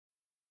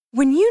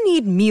When you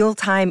need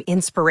mealtime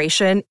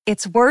inspiration,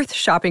 it's worth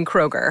shopping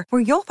Kroger,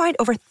 where you'll find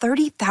over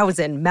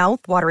 30,000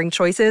 mouth-watering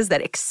choices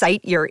that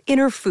excite your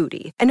inner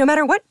foodie. And no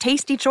matter what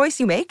tasty choice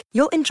you make,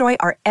 you'll enjoy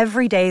our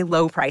everyday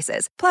low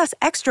prices, plus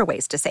extra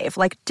ways to save,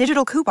 like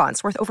digital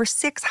coupons worth over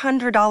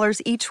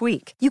 $600 each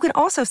week. You can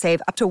also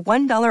save up to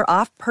 $1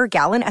 off per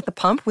gallon at the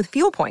pump with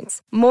fuel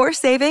points. More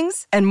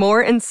savings and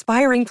more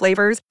inspiring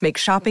flavors make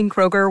shopping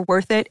Kroger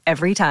worth it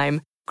every time.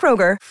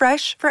 Kroger,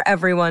 fresh for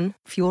everyone.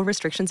 Fuel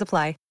restrictions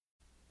apply.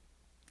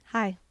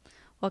 Hi,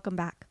 welcome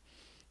back.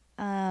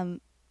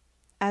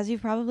 As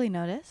you've probably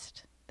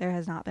noticed, there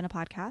has not been a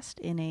podcast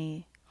in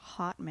a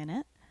hot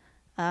minute,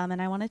 and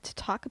I wanted to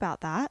talk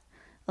about that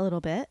a little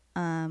bit,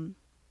 and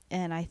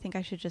I think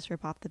I should just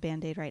rip off the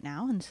Band-Aid right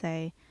now and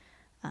say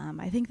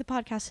I think the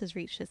podcast has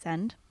reached its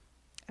end,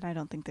 and I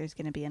don't think there's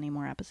going to be any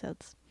more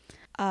episodes.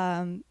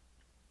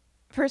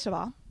 First of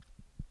all,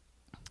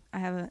 I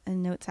have a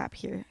notes app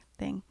here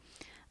thing.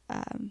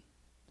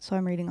 So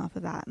I'm reading off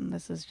of that, and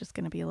this is just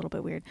going to be a little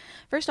bit weird.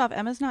 First off,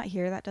 Emma's not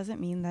here. That doesn't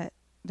mean that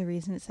the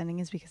reason it's ending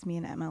is because me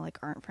and Emma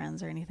aren't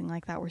friends or anything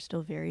like that. We're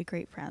still very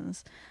great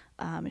friends.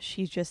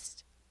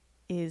 She's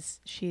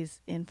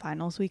in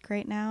finals week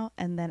right now,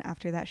 and then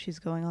after that she's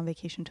going on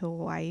vacation to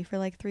Hawaii for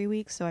 3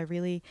 weeks, so I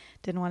really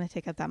didn't want to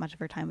take up that much of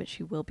her time, but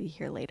she will be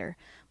here later.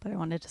 But I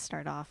wanted to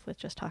start off with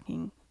just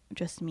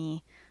just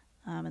me,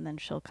 and then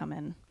she'll come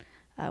in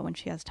when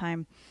she has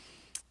time.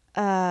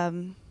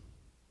 But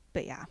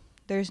yeah,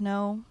 there's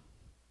not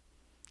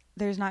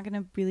going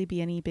to really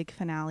be any big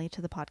finale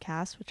to the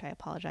podcast, which I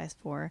apologize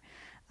for.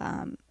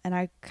 And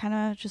I kind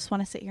of just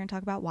want to sit here and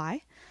talk about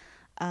why.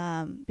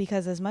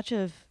 Because as much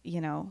of,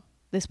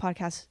 this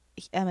podcast,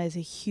 Emma is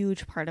a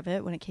huge part of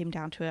it. When it came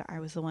down to it, I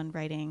was the one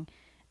writing,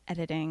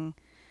 editing,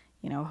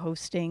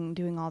 hosting,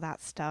 doing all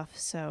that stuff.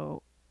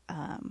 So,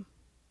 I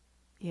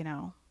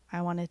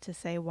wanted to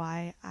say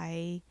why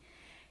I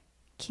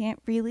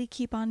can't really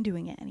keep on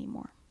doing it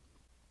anymore.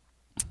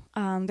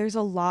 There's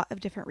a lot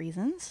of different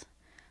reasons,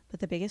 but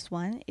the biggest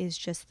one is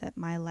just that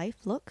my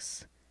life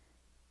looks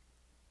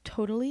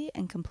totally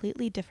and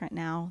completely different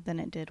now than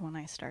it did when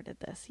I started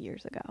this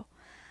years ago.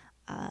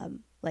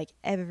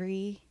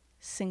 Every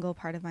single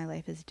part of my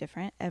life is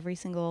different. Every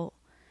single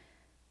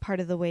part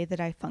of the way that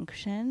I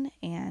function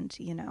and,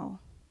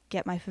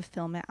 get my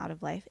fulfillment out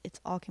of life,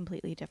 it's all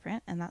completely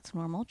different, and that's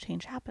normal.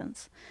 Change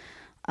happens.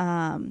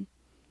 And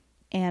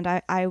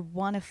I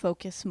want to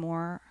focus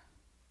more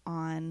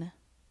on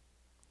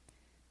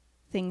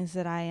things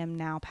that I am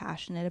now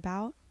passionate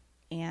about,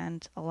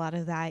 and a lot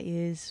of that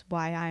is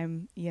why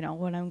I'm,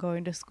 what I'm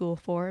going to school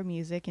for,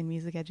 music and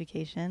music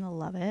education. I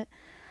love it.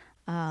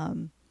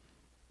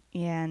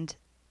 And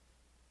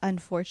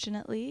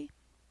unfortunately,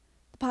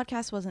 the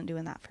podcast wasn't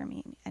doing that for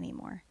me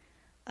anymore.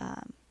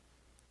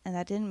 And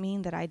that didn't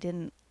mean that I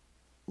didn't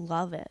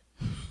love it,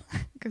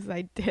 because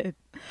I did.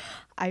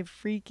 I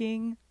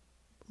freaking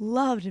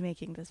loved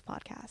making this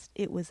podcast.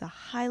 It was a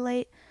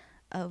highlight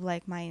of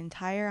my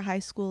entire high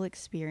school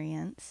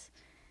experience.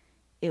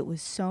 It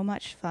was so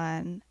much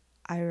fun.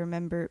 I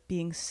remember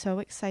being so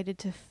excited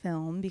to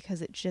film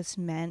because it just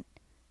meant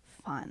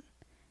fun,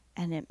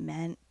 and it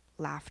meant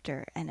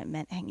laughter, and it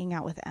meant hanging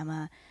out with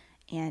Emma,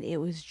 and it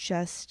was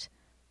just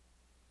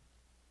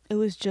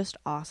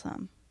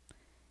awesome.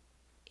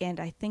 And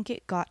I think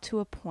it got to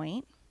a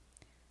point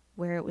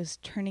where it was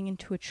turning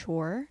into a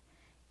chore,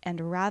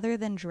 and rather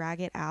than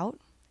drag it out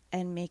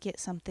and make it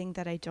something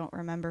that I don't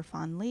remember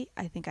fondly,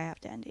 I think I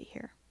have to end it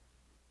here.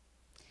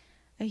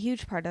 A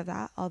huge part of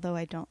that, although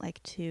I don't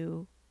like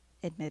to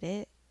admit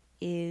it,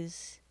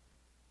 is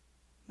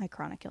my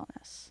chronic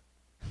illness,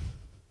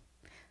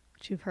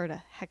 which you've heard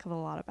a heck of a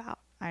lot about.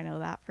 I know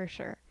that for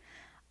sure.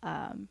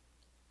 But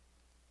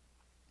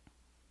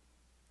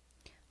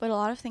a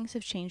lot of things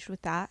have changed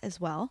with that as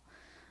well.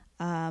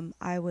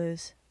 I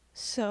was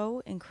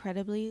so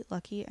incredibly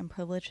lucky and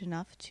privileged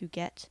enough to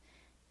get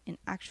an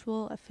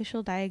actual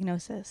official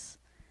diagnosis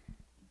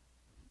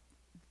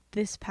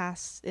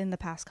in the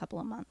past couple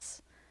of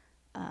months.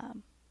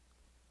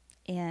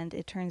 And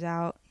it turns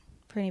out,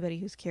 for anybody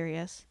who's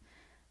curious,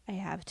 I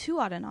have 2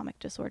 autonomic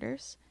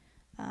disorders.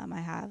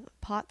 I have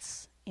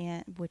POTS,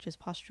 which is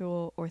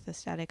postural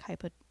orthostatic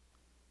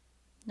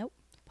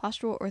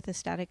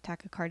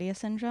tachycardia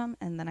syndrome,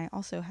 and then I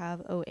also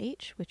have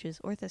OH, which is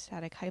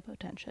orthostatic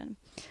hypotension.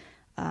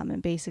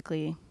 And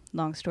basically,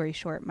 long story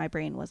short, my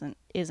brain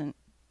isn't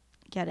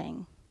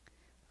getting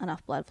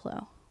enough blood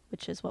flow,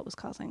 which is what was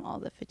causing all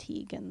the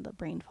fatigue and the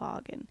brain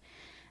fog and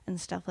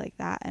stuff like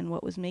that, and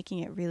what was making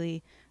it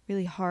really,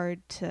 really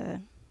hard to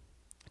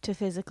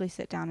physically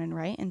sit down and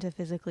write, and to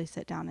physically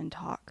sit down and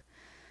talk,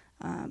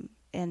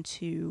 and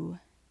to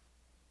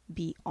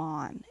be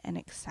on and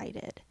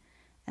excited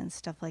and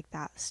stuff like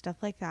that. Stuff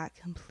like that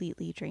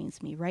completely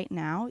drains me. Right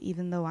now,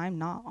 even though I'm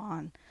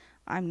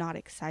not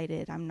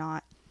excited, I'm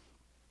not,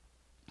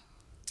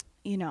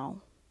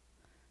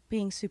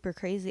 being super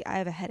crazy, I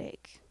have a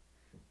headache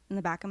in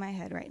the back of my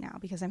head right now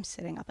because I'm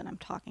sitting up and I'm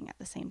talking at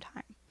the same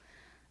time.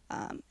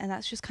 And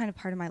that's just kind of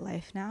part of my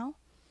life now.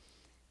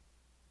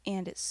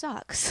 And it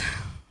sucks.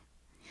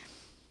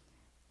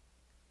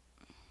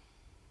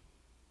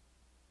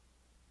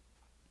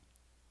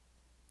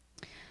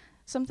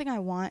 something I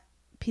want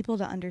people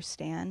to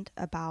understand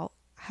about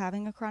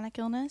having a chronic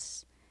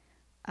illness,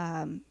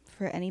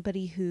 for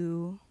anybody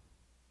who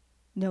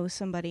knows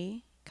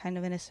somebody kind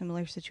of in a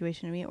similar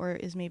situation to me or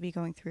is maybe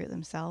going through it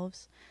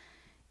themselves,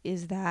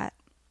 is that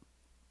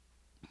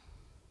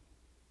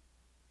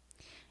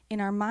in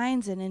our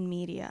minds and in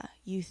media,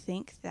 you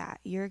think that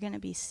you're going to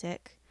be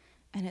sick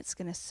and it's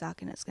going to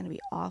suck and it's going to be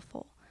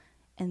awful.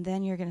 And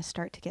then you're going to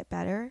start to get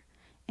better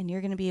and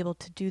you're going to be able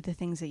to do the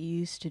things that you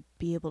used to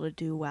be able to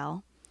do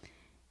well.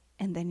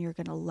 And then you're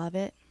going to love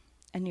it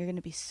and you're going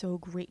to be so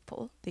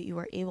grateful that you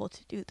are able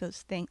to do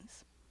those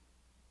things.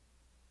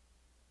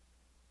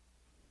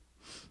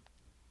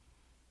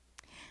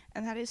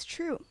 And that is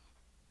true.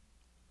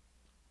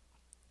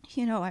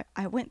 You know,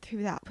 I went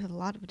through that with a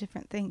lot of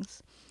different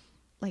things,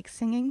 like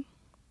singing.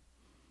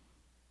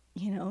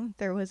 You know,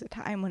 there was a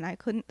time when I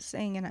couldn't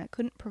sing and I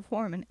couldn't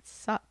perform and it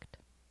sucked.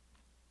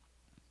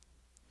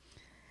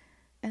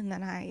 And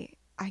then I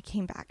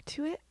came back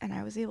to it and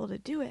I was able to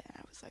do it. And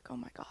I was like, oh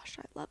my gosh,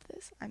 I love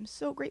this. I'm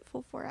so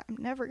grateful for it. I'm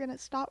never going to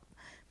stop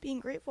being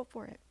grateful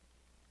for it.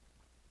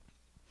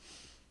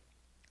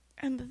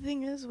 And the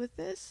thing is with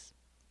this,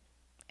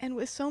 and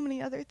with so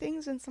many other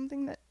things, and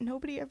something that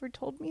nobody ever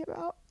told me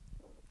about,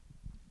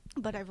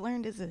 but I've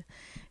learned is an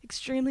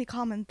extremely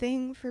common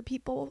thing for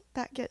people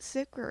that get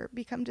sick or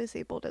become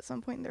disabled at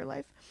some point in their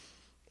life,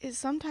 is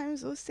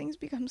sometimes those things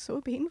become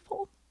so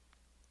painful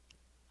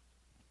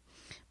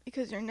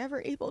because you're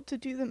never able to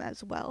do them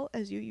as well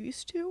as you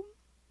used to.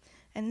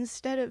 And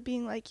instead of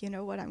being like, you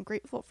know what, I'm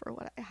grateful for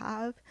what I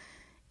have,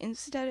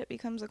 instead it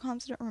becomes a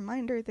constant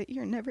reminder that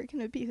you're never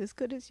going to be as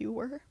good as you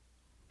were.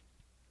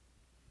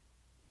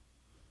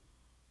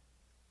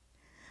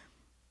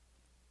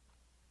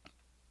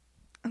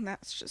 And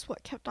that's just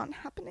what kept on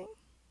happening.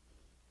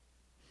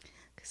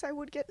 Because I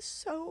would get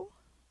so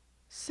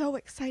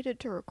excited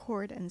to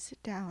record and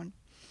sit down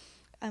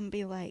and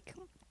be like,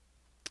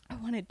 I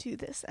want to do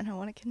this and I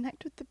want to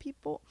connect with the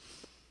people.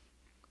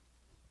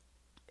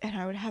 And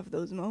I would have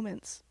those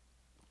moments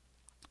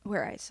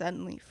where I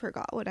suddenly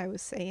forgot what I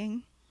was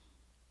saying,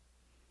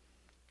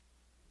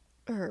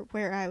 or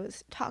where I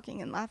was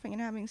talking and laughing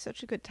and having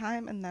such a good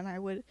time, and then I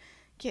would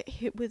get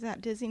hit with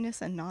that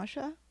dizziness and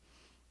nausea.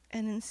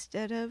 And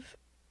instead of,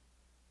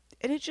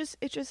 and it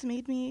just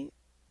made me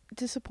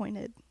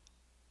disappointed.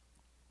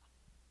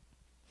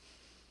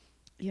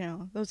 You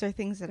know, those are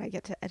things that I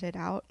get to edit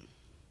out.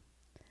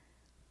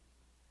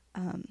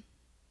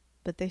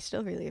 But they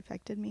still really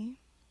affected me.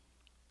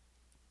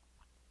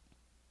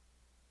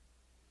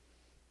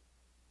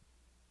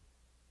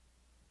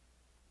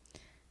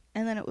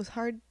 And then it was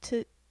hard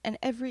to, and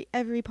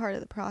every part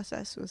of the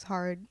process was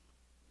hard.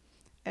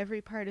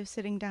 Every part of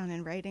sitting down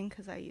and writing,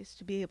 because I used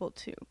to be able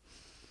to,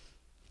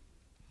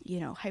 you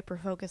know, hyper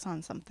focus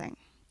on something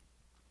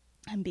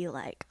and be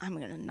like, I'm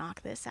going to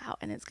knock this out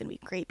and it's going to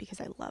be great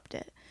because I loved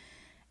it.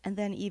 And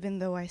then even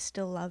though I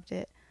still loved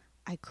it,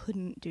 I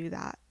couldn't do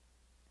that.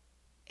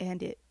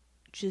 And it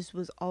just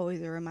was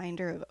always a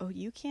reminder of, oh,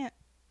 you can't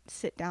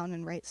sit down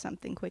and write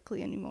something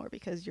quickly anymore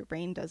because your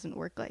brain doesn't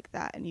work like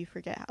that, and you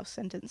forget how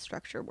sentence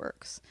structure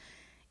works.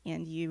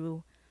 And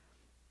your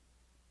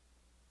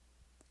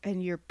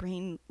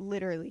brain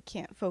literally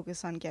can't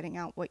focus on getting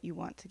out what you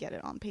want to get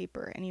it on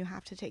paper, and you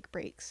have to take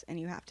breaks and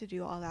you have to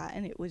do all that.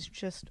 And it was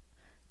just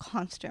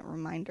constant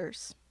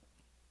reminders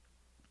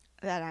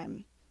that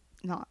I'm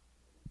not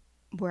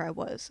where I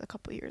was a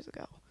couple years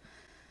ago.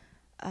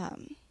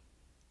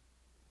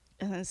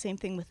 And then the same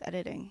thing with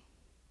editing.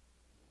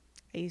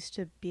 I used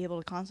to be able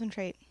to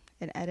concentrate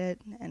and edit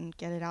and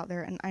get it out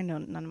there. And I know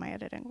none of my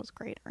editing was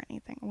great or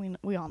anything.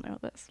 We all know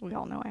this. We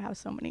all know I have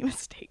so many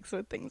mistakes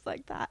with things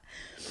like that.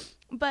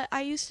 But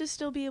I used to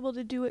still be able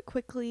to do it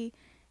quickly,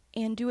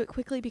 and do it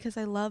quickly because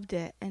I loved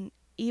it. And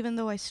even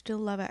though I still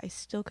love it, I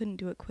still couldn't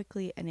do it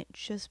quickly, and it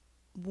just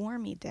wore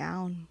me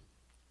down.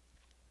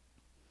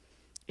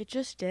 It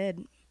just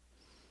did.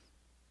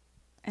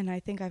 And I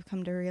think I've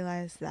come to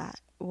realize that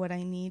what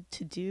I need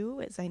to do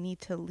is I need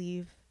to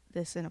leave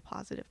this in a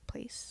positive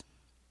place.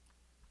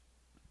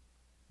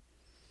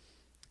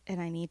 And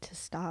I need to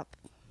stop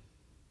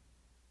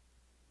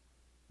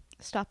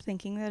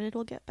thinking that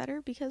it'll get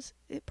better, because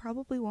it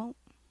probably won't.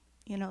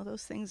 You know,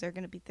 those things are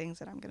going to be things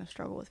that I'm going to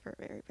struggle with for a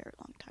very, very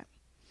long time.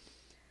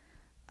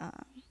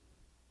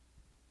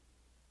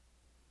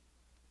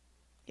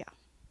 Yeah.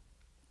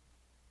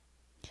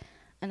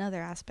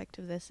 Another aspect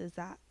of this is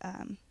that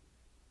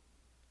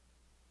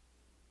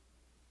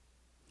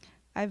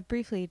I've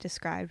briefly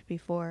described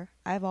before,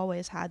 I've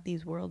always had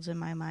these worlds in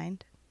my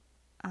mind,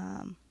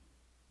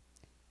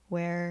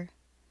 where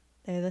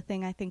they're the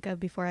thing I think of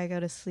before I go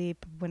to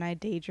sleep. When I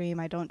daydream,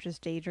 I don't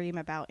just daydream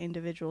about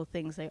individual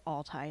things, they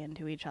all tie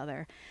into each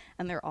other,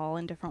 and they're all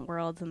in different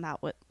worlds, and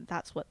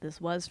that's what this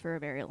was for a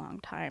very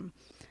long time.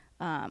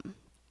 And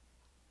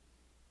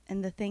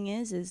the thing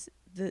is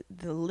the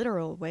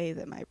literal way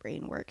that my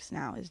brain works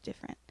now is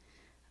different.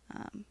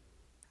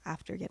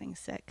 After getting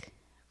sick,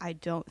 I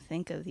don't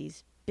think of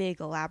these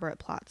big elaborate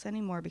plots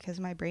anymore, because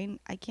my brain,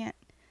 I can't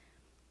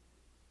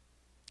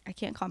I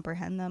can't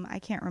comprehend them. I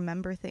can't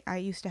remember things. I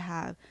used to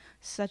have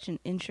such an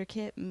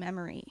intricate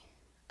memory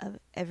of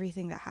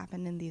everything that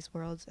happened in these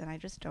worlds, and I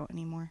just don't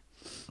anymore.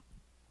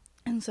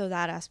 And so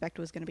that aspect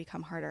was going to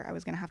become harder. I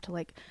was going to have to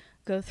like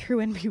go through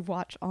and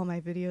rewatch all my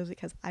videos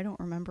because I don't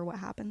remember what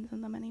happens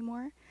in them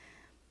anymore.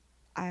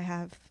 I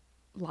have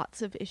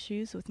lots of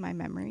issues with my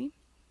memory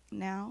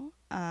now.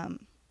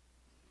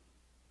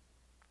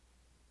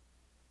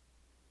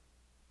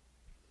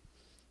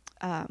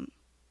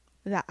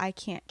 That I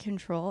can't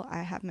control.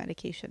 I have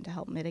medication to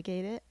help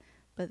mitigate it,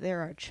 but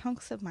there are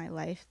chunks of my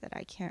life that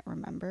I can't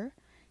remember.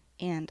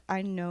 And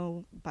I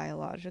know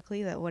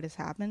biologically that what has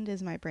happened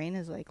is my brain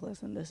is like,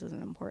 listen, this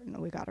isn't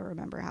important. We got to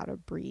remember how to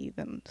breathe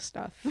and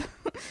stuff.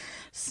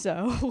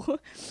 So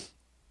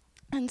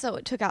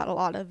it took out a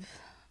lot of,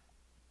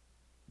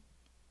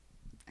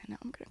 and now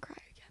I'm going to cry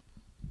again.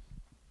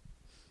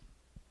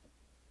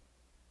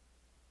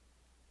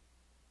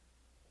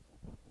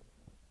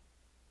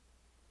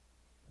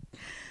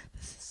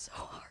 This is so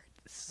hard.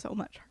 This is so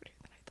much harder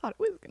than I thought it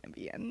was going to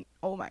be. And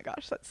oh my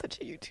gosh, that's such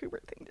a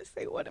YouTuber thing to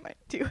say. What am I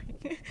doing?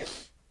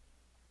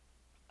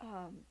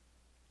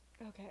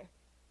 Okay.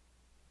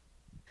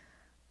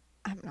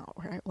 I'm not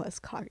where I was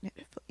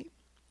cognitively.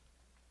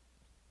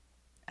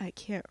 I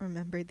can't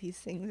remember these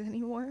things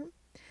anymore.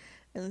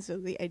 And so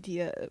the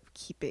idea of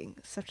keeping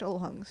such a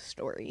long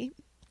story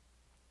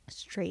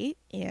straight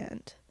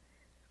and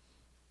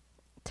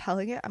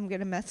telling it I'm going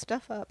to mess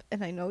stuff up,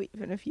 and I know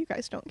even if you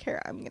guys don't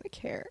care, I'm going to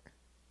care.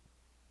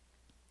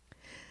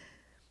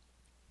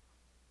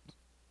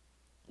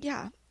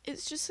 Yeah,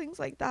 it's just things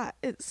like that.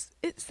 It's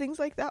things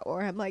like that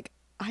where I'm like,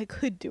 I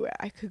could do it.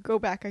 I could go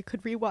back. I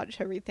could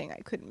rewatch everything.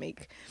 I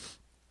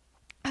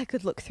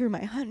could look through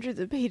my hundreds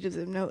of pages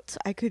of notes.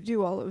 I could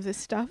do all of this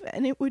stuff,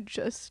 and it would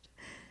just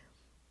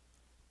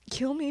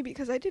kill me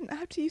because I didn't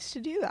have to used to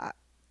do that.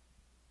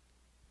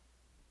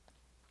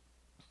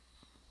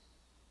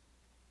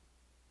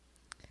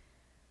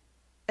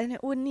 And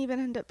it wouldn't even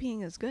end up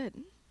being as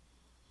good.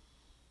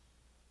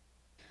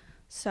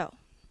 So,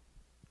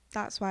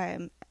 that's why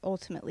I'm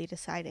ultimately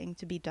deciding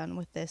to be done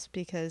with this,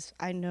 because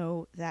I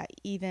know that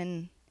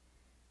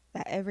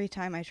every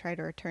time I try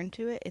to return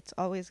to it, it's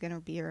always going to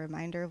be a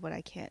reminder of what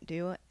I can't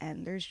do,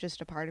 and there's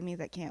just a part of me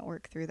that can't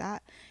work through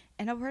that,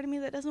 and a part of me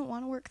that doesn't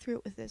want to work through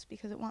it with this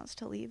because it wants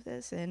to leave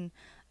this in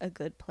a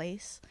good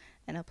place,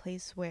 and a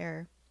place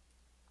where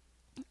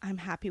I'm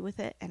happy with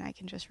it and I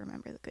can just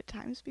remember the good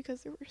times,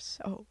 because there were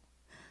so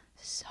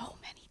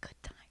many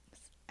good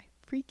times. I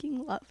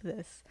freaking love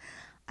this.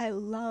 I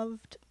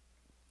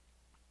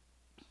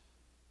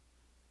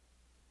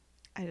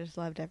just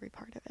loved every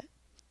part of it.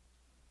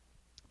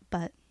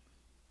 But,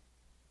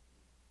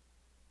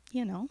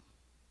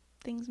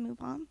 things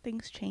move on,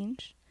 things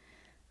change.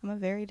 I'm a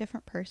very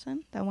different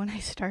person than when I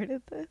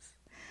started this.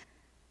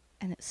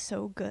 And it's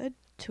so good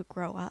to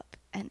grow up,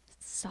 and it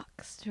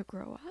sucks to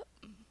grow up.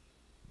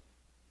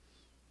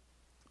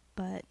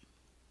 But,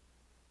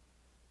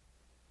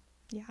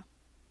 yeah.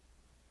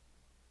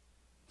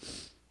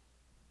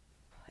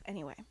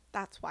 Anyway,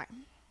 that's why.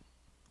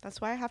 That's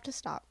why I have to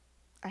stop.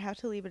 I have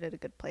to leave it at a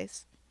good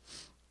place.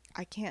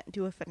 I can't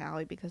do a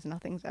finale because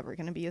nothing's ever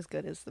going to be as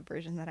good as the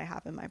version that I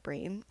have in my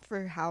brain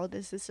for how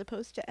this is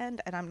supposed to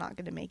end, and I'm not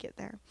going to make it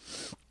there.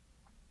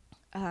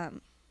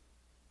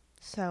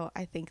 So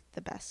I think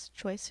the best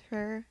choice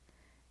for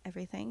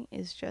everything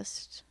is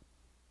just,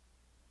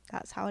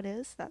 that's how it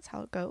is, that's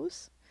how it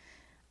goes.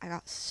 I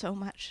got so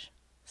much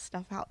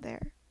stuff out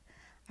there.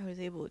 I was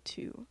able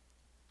to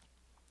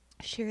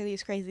share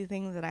these crazy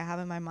things that I have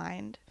in my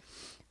mind.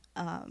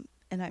 And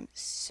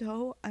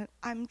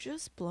I'm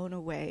just blown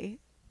away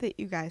that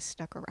you guys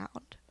stuck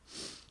around.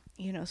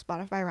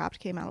 Spotify Wrapped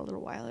came out a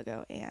little while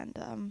ago, and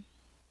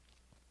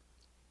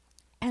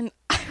I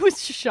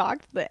was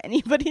shocked that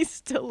anybody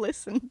still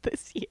listened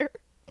this year.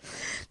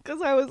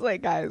 Because I was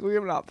like, guys, we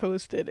have not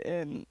posted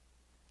in,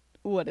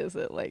 what is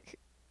it, like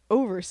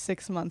over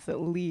 6 months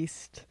at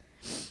least.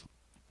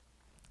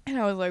 And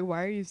I was like,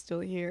 why are you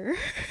still here?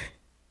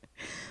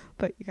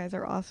 But you guys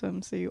are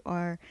awesome, so you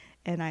are.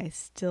 And I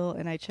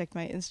checked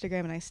my Instagram,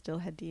 and I still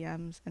had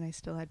DMs, and I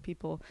still had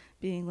people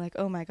being like,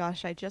 oh my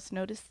gosh, I just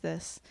noticed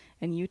this,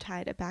 and you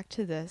tied it back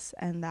to this,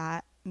 and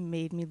that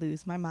made me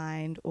lose my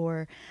mind.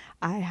 Or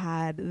I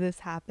had this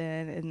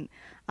happen,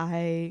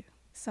 and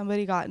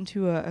somebody got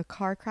into a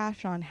car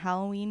crash on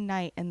Halloween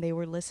night, and they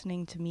were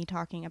listening to me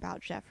talking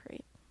about Jeffrey.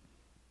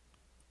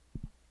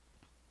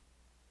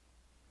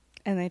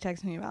 And they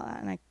texted me about that,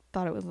 and I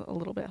thought it was a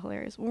little bit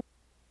hilarious.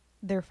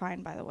 They're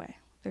fine, by the way.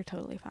 They're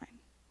totally fine.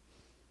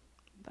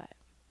 But,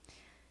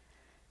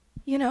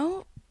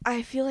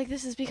 I feel like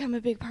this has become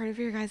a big part of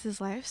your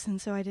guys' lives,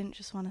 and so I didn't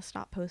just want to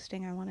stop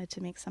posting. I wanted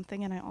to make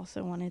something, and I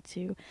also wanted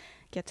to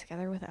get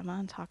together with Emma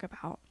and talk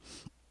about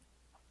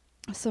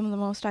some of the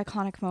most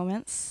iconic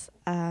moments.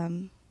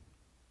 And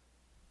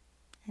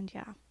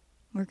yeah,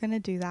 we're going to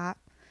do that.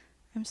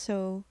 I'm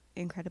so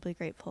incredibly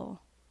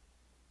grateful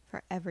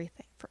for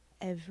everything,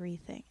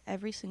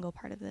 every single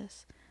part of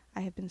this.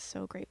 I have been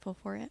so grateful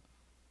for it.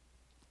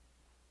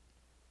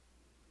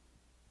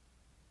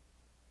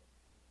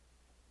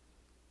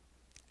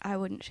 I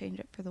wouldn't change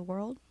it for the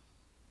world.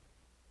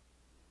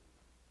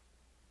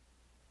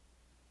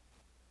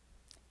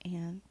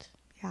 And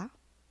yeah,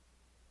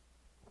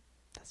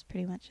 that's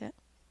pretty much it.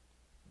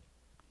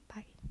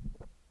 Bye.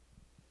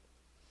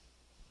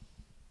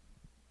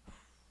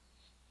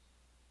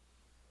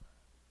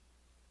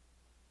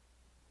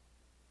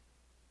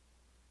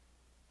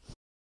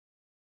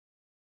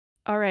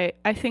 All right,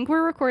 I think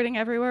we're recording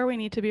everywhere we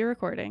need to be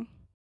recording.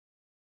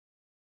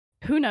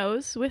 Who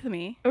knows with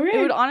me?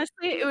 Okay.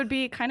 It would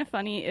be kind of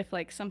funny if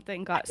like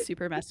something got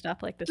super messed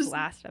up like this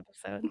last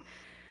episode.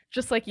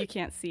 Just like you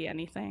can't see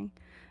anything.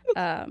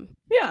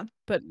 Yeah.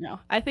 But no,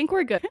 I think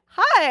we're good.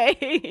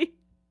 Hi.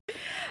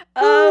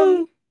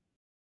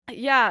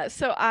 Yeah,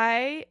 so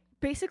I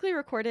basically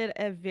recorded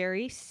a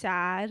very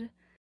sad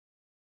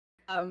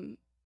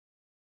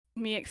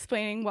me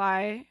explaining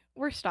why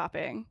we're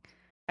stopping.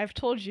 I've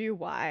told you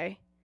why.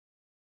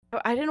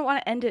 I didn't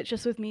want to end it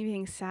just with me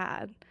being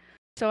sad.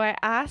 So I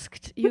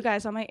asked you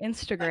guys on my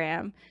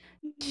Instagram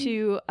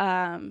to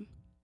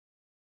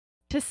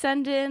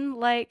send in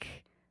like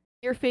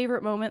your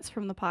favorite moments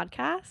from the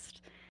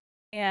podcast.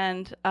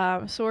 And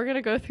so we're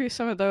gonna go through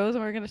some of those,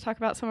 and we're gonna talk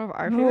about some of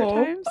our favorite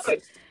times.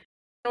 And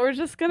we're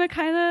just gonna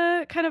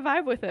kind of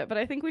vibe with it. But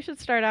I think we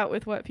should start out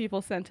with what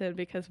people sent in,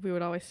 because we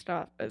would always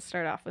start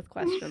off with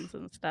questions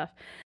and stuff.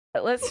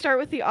 But let's start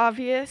with the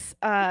obvious.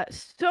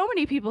 So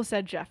many people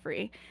said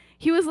Jeffrey.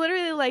 He was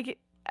literally like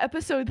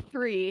episode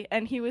 3,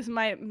 and he was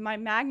my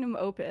magnum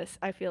opus,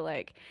 I feel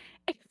like.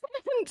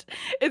 And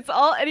it's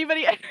all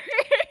anybody ever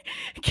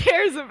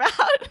cares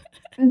about.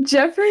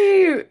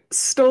 Jeffrey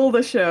stole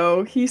the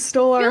show. He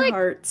stole our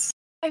hearts.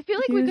 I feel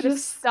like we could have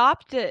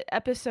stopped at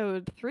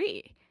episode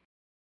 3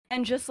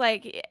 and just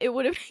like it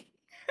would have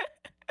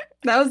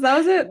That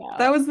was it. Yeah.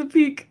 That was the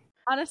peak.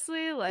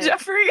 Honestly, like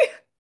Jeffrey.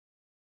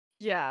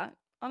 Yeah.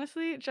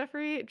 Honestly,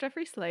 Jeffrey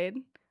slayed.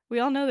 We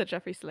all know that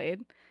Jeffrey slayed.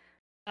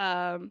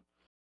 And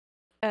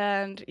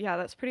yeah,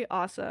 that's pretty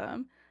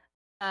awesome.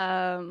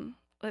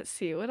 Let's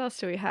see, what else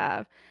do we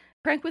have?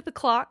 Prank with the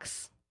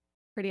clocks.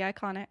 Pretty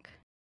iconic.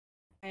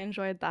 I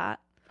enjoyed that.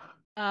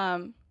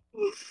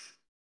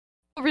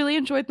 Really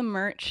enjoyed the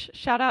merch.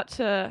 Shout out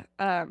to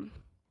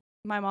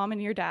my mom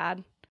and your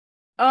dad.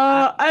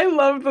 I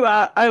loved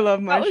that. I love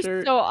my shirt. That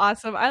was so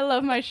awesome. I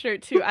love my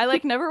shirt too. I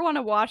like never want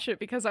to wash it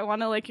because I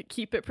want to like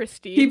keep it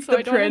pristine. Keep so the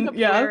I don't print, end up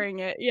wearing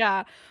it.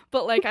 Yeah.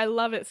 But like I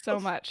love it so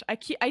much. I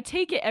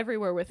take it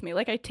everywhere with me.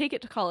 Like I take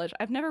it to college.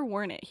 I've never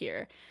worn it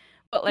here.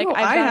 But like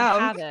I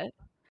have it.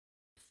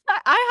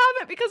 I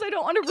have it because I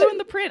don't want to ruin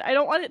the print. I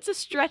don't want it to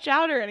stretch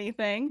out or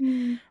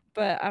anything.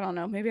 But I don't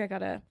know. Maybe I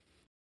gotta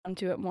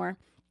do it more.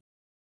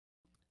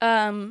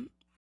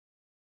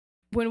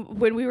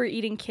 When we were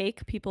eating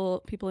cake,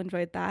 people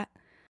enjoyed that.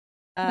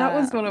 That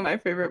was one of my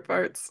favorite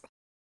parts.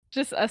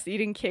 Just us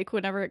eating cake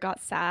whenever it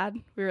got sad.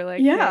 We were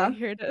like, yeah, hey,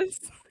 here it is.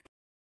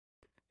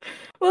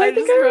 Well, I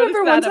think I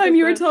remember one time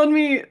you were telling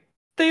me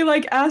they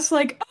like asked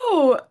like,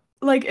 oh,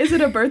 like, is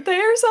it a birthday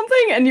or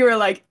something? And you were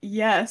like,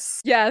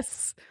 yes.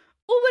 Yes.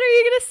 Well, what are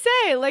you going to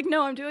say? Like,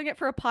 no, I'm doing it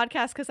for a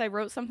podcast because I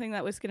wrote something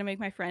that was going to make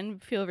my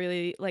friend feel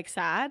really like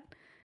sad.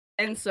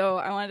 And so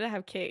I wanted to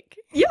have cake.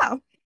 Yeah.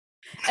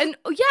 And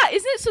yeah,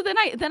 isn't it? So then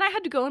I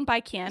had to go and buy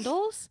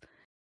candles.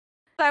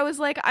 I was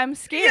like, I'm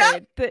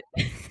scared that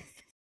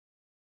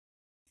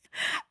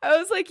I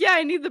was like, yeah,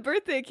 I need the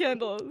birthday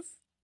candles.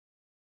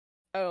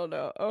 I don't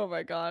know. Oh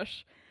my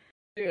gosh.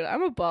 Dude,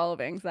 I'm a ball of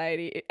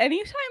anxiety.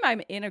 Anytime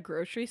I'm in a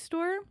grocery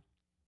store,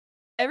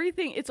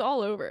 everything, it's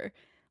all over.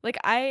 Like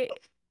I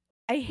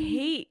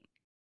hate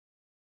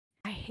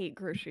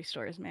grocery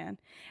stores, man.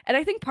 And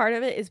I think part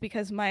of it is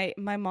because my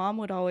mom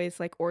would always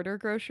like order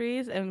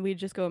groceries and we'd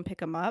just go and pick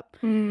them up.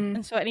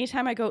 And so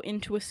anytime I go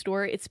into a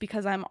store, it's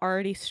because I'm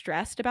already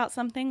stressed about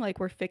something, like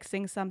we're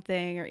fixing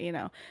something or, you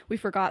know, we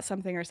forgot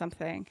something or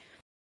something.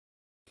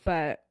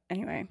 But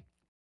anyway,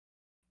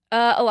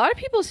 a lot of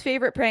people's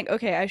favorite prank.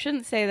 Okay, I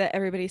shouldn't say that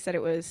everybody said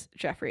it was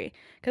Jeffrey,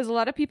 because a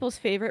lot of people's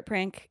favorite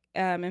prank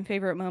and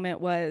favorite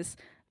moment was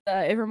the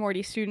Ever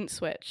Morty student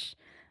switch.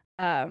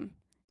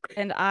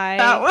 And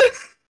I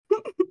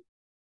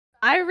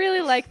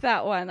really like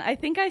that one. I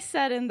think I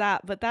said in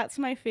that, but that's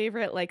my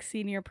favorite like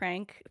senior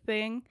prank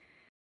thing.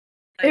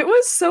 It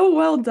was so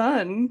well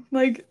done.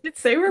 Like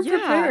they were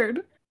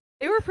prepared.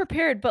 They were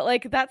prepared, but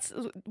like that's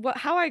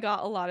how I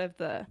got a lot of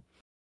the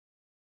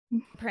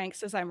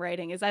pranks as I'm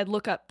writing is I'd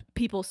look up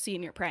people's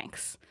senior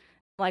pranks,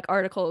 like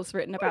articles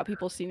written about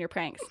people's senior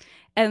pranks.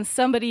 And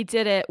somebody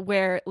did it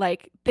where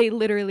like they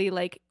literally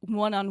like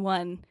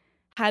one-on-one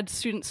had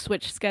students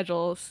switch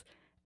schedules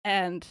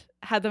and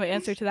had them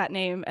answer to that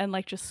name and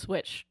like just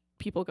switch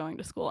people going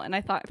to school. And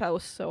I thought that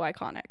was so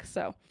iconic.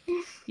 So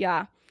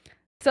yeah,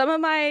 some of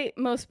my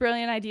most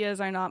brilliant ideas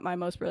are not my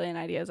most brilliant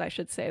ideas. I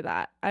should say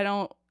that. I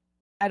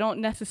don't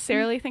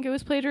necessarily think it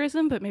was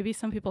plagiarism, but maybe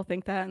some people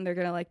think that and they're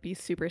going to like be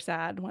super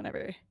sad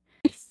whenever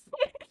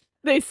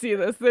they see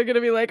this. They're going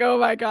to be like, oh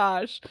my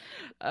gosh.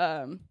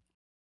 But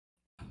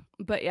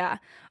yeah.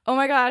 Oh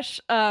my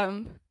gosh.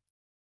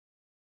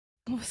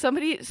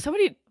 Somebody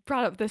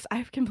brought up this.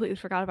 I completely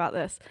forgot about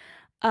this.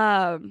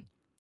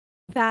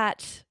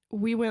 that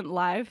we went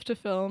live to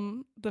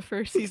film the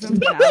first season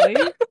finale?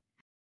 Do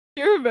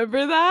you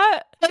remember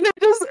that? And it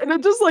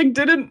just like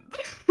didn't.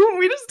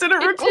 We just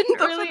didn't record the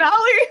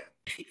finale.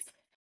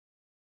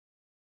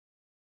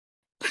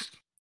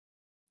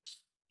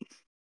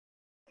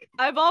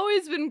 I've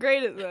always been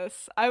great at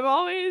this.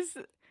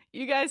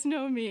 You guys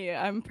know me.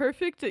 I'm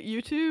perfect at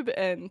YouTube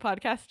and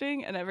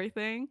podcasting and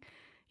everything.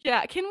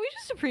 Yeah, can we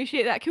just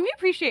appreciate that? Can we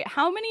appreciate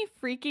how many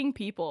freaking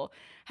people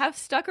have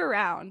stuck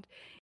around,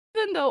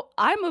 even though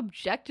I'm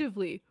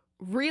objectively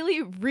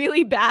really,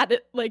 really bad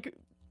at, like,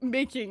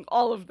 making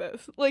all of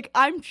this. Like,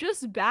 I'm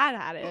just bad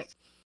at it.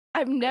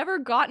 I've never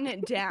gotten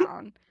it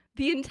down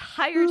the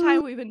entire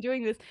time we've been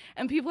doing this.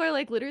 And people are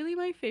like, literally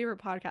my favorite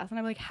podcast. And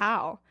I'm like,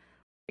 how?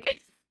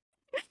 Like,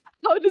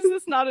 how does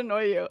this not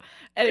annoy you?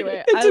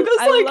 Anyway, it took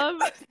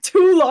us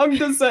too long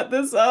to set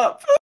this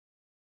up.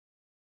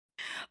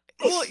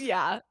 Well,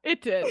 yeah,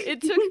 it did.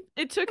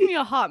 It took me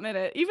a hot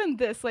minute. Even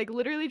this, like,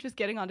 literally just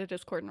getting onto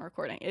Discord and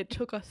recording, it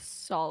took a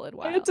solid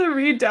while. I had to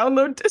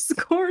re-download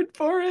Discord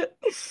for it.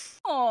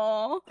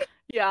 Aww.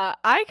 Yeah,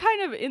 I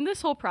kind of, in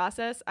this whole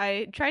process,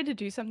 I tried to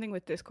do something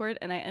with Discord,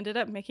 and I ended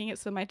up making it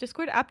so my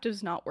Discord app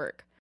does not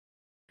work.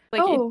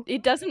 Like,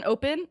 it doesn't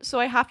open, so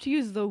I have to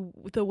use the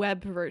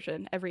web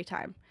version every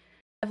time.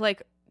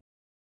 I've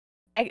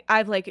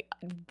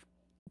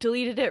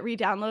deleted it,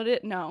 re-downloaded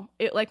it. No,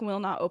 it like will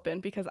not open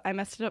because I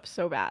messed it up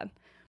so bad.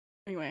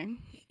 Anyway,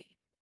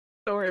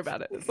 don't worry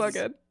about it. It's all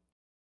good.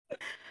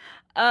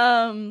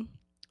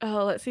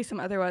 Let's see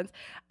some other ones.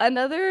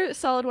 Another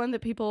solid one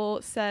that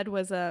people said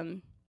was the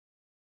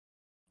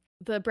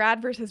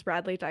Brad versus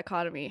Bradley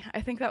dichotomy.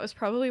 I think that was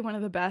probably one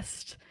of the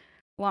best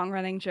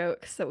long-running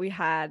jokes that we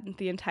had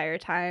the entire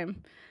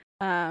time.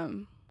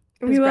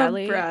 We love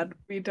Brad.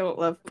 We don't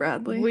love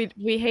Bradley.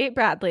 We hate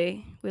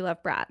Bradley. We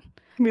love Brad.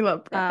 We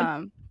love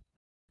Brad.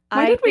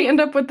 Why did we end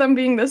up with them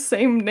being the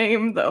same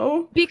name,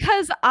 though?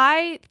 Because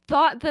I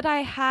thought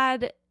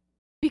that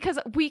because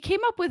we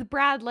came up with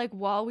Brad, like,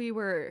 while we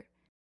were...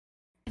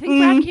 I think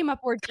Brad came up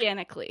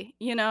organically,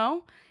 you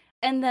know?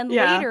 And then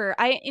later,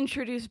 I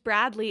introduced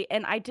Bradley,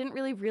 and I didn't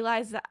really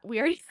realize that we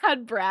already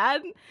had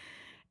Brad.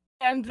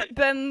 And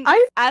then...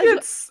 I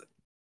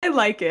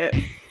like it.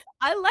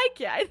 I like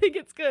it. I think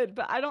it's good,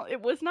 but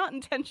it was not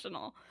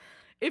intentional.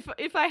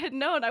 If I had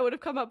known, I would have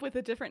come up with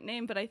a different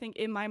name, but I think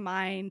in my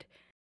mind...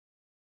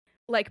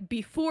 like,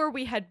 before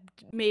we had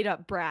made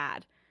up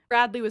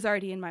Bradley was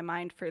already in my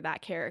mind for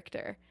that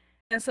character.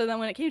 And so then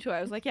when it came to it,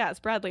 I was like, yeah, it's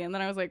Bradley. And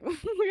then I was like,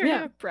 we already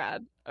have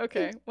Brad.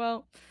 Okay,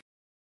 well,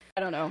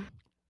 I don't know.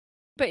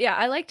 But yeah,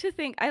 I like to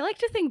think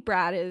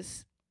Brad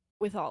is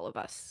with all of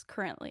us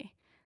currently.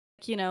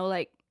 You know,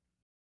 like,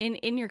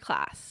 in your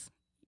class.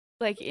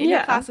 Like, in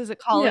your classes at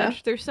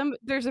college,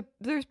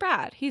 there's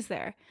Brad. He's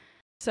there.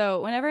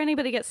 So whenever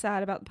anybody gets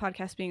sad about the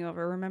podcast being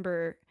over,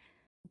 remember,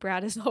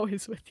 Brad is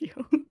always with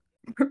you.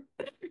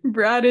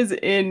 Brad is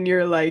in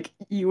your, like,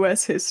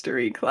 U.S.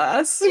 history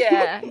class.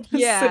 Yeah.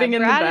 Sitting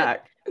in the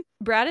back.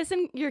 Brad is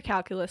in your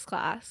calculus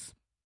class.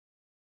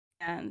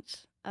 And,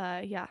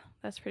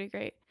 that's pretty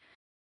great.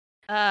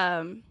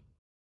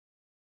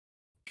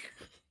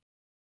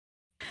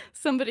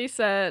 Somebody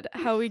said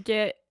how we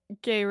get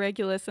gay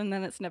Regulus and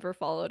then it's never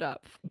followed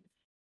up.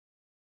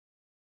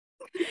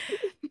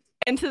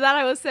 And to that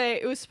I would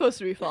say it was supposed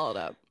to be followed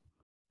up.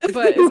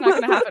 But it's not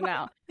going to happen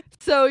now.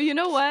 So, you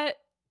know what?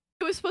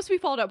 It was supposed to be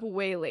followed up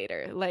way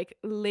later, like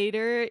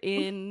later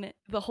in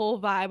the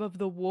whole vibe of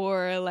the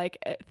war, like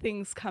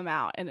things come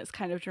out and it's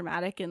kind of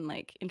dramatic and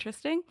like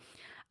interesting.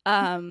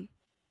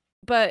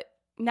 But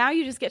now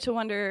you just get to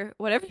wonder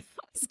what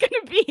everything's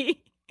gonna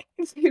be.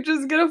 You're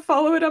just gonna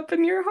follow it up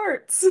in your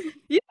hearts.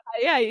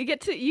 Yeah. You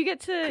get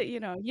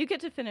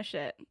to finish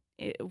it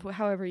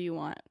however you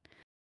want.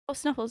 Oh,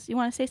 Snuffles, you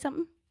want to say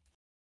something?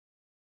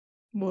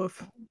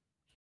 Woof.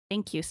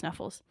 Thank you,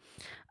 Snuffles.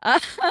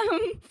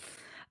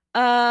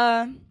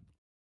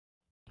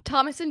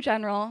 Thomas in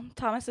general.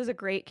 Thomas is a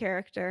great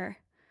character.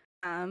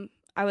 I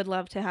would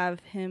love to have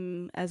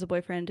him as a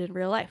boyfriend in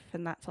real life,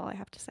 and that's all I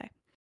have to say.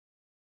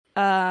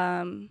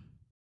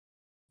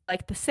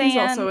 Like the sand. He's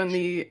also in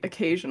the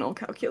occasional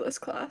calculus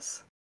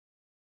class.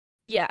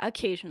 Yeah,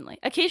 occasionally.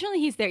 Occasionally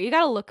he's there. You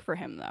gotta look for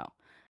him though.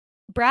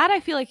 Brad, I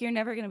feel like you're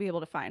never gonna be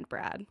able to find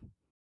Brad.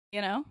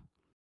 You know?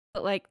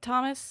 But like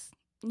Thomas,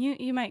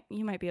 you might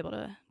be able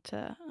to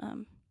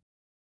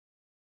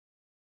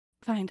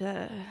find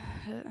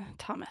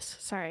Thomas.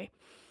 Sorry.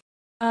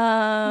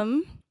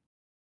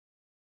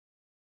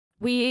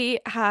 We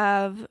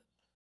have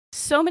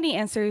so many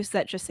answers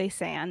that just say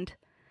sand.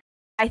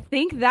 I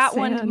think that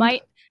one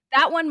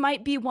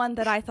might be one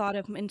that I thought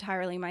of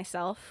entirely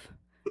myself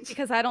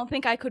because I don't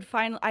think I could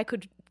I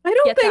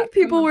don't think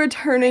people were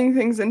turning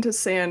things into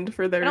sand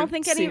for their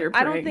senior prank.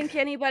 I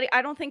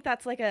don't think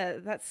that's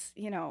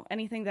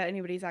anything that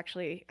anybody's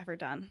actually ever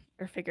done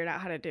or figured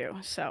out how to do.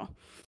 So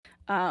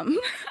I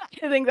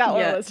think that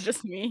one was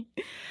just me.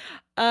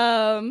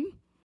 Lily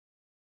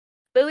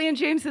and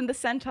James and the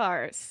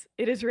Centaurs.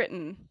 It is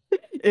written.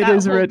 It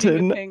is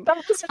written. That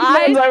was the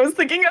ones I was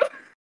thinking of.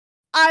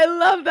 I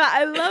love that.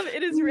 I love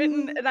it is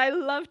written, and I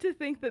love to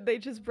think that they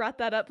just brought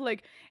that up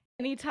like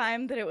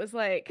anytime that it was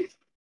like,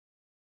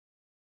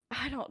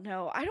 I don't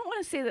know. I don't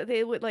want to say that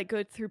they would like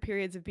go through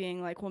periods of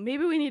being like, well,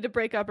 maybe we need to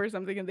break up or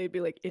something, and they'd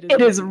be like,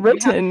 it is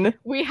written.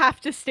 We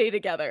have to stay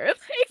together,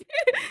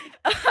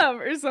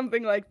 or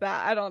something like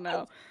that. I don't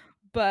know,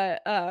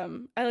 but I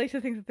like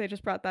to think that they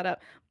just brought that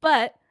up.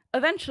 But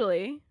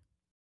eventually,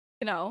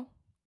 you know,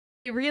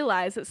 they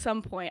realize at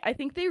some point. I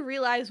think they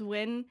realize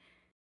when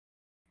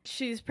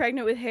she's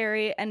pregnant with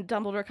Harry, and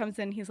Dumbledore comes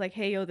in. He's like,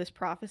 "Hey, yo, this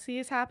prophecy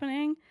is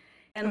happening."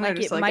 And like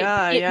it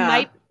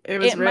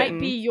might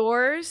be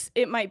yours.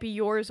 It might be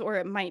yours, or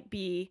it might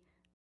be,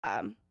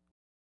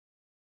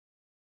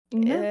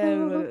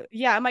 Neville.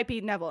 it might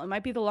be Neville. It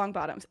might be the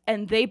Longbottoms,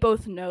 and they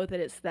both know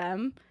that it's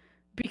them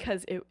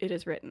because it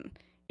is written.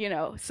 You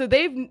know, so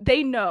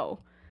they know.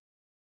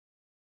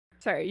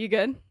 Sorry, you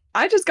good?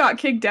 I just got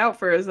kicked out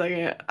for a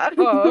second.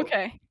 Oh,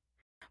 okay.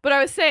 But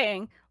I was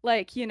saying,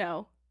 like, you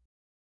know,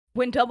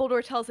 when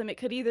Dumbledore tells them it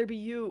could either be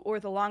you or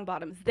the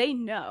Longbottoms, they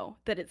know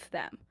that it's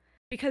them.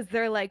 Because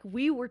they're like,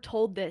 we were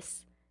told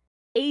this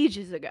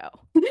ages ago.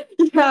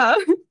 Yeah.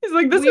 He's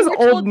like, this is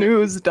old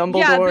news,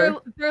 Dumbledore. Yeah,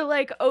 they're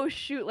like, oh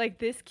shoot, like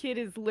this kid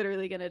is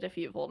literally gonna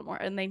defeat Voldemort,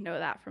 and they know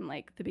that from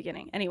like the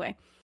beginning. Anyway.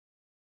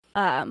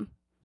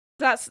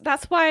 That's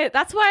where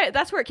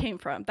it came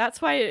from.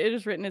 That's why it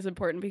is written as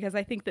important, because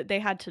I think that they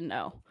had to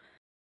know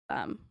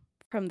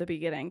from the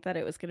beginning that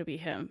it was gonna be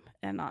him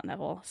and not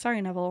Neville.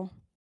 Sorry, Neville.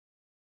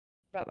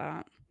 About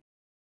that.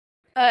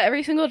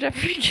 Every single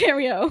Jeffrey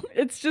cameo.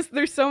 It's just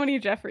there's so many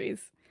Jeffreys.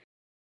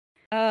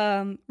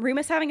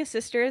 Remus having a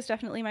sister is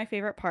definitely my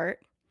favorite part.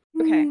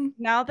 Okay,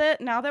 now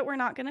that we're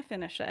not gonna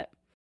finish it,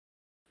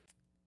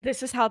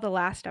 this is how the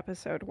last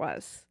episode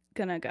was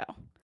gonna go.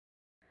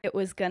 It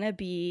was gonna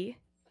be,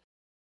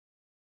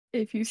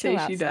 if you say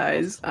she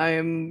dies, I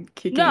am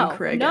kicking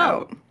Craig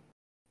out.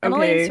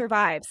 Emmeline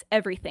survives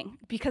everything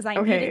because I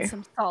needed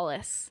some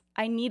solace.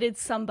 I needed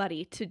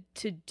somebody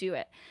to do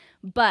it.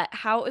 But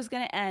how it was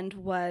going to end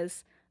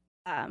was,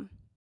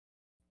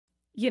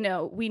 you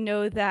know, we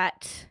know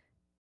that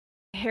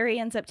Harry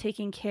ends up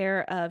taking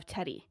care of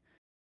Teddy.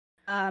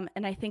 And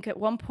I think at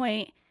one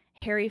point,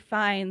 Harry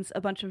finds a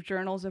bunch of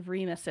journals of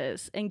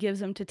Remus's and gives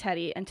them to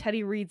Teddy. And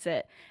Teddy reads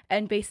it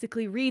and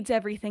basically reads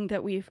everything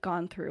that we've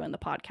gone through in the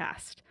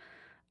podcast.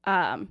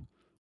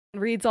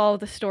 Reads all of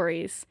the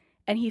stories.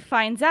 And he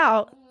finds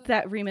out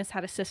that Remus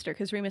had a sister,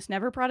 because Remus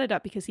never brought it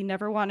up because he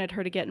never wanted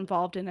her to get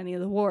involved in any of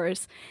the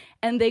wars.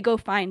 And they go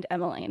find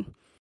Emmeline.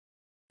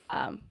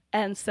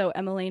 And so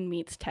Emmeline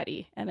meets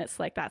Teddy, and it's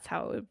like that's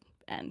how it would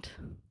end.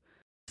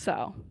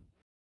 So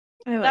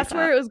that's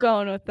where it was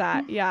going with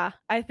that. Yeah,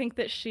 I think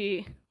that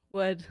she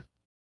would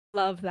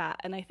love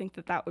that, and I think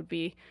that that would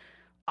be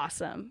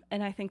awesome.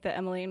 And I think that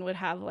Emmeline would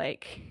have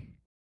like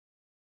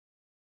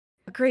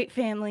a great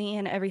family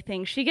and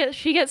everything. She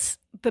gets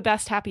the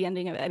best happy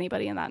ending of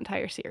anybody in that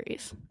entire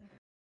series.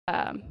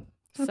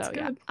 So good.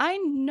 Yeah, I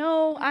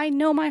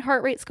know my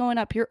heart rate's going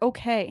up. You're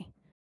okay.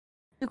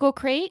 You go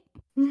crate?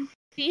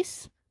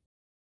 Peace?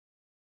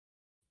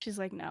 She's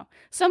like, no.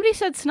 Somebody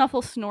said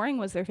Snuffle snoring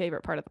was their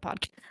favorite part of the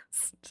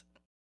podcast.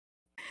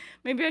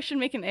 Maybe I should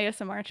make an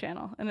ASMR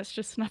channel, and it's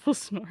just Snuffle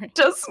snoring.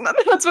 That's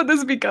what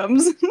this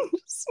becomes.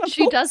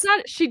 She does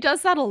that. She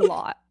does that a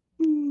lot.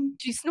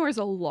 She snores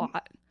a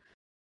lot.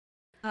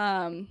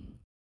 When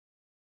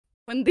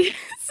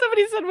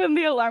somebody said when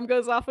the alarm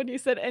goes off, when you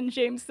said, and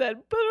James said,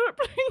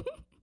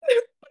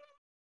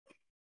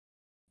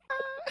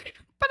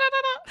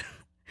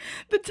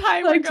 the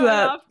timer going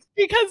off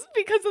because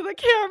of the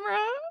camera.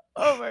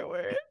 Oh my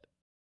word.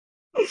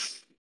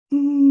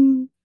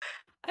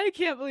 I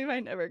can't believe I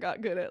never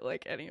got good at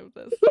like any of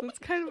this. It's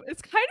kind of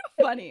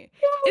funny.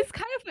 It's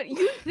kind of funny.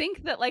 You'd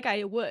think that like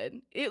I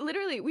would. It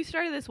literally, we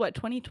started this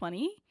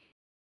 2020?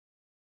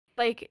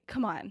 Like,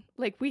 come on.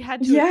 Like I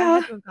had to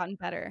have gotten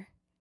better.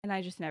 And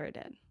I just never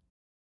did.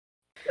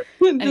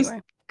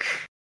 Anyway.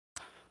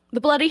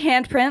 The bloody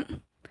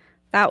handprint.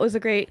 That was a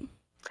great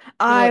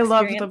I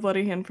loved the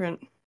bloody handprint.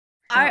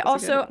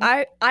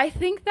 I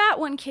think that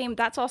one came,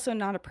 that's also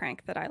not a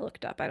prank that I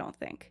looked up, I don't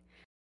think.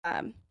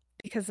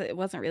 Because it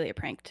wasn't really a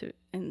prank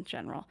in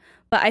general.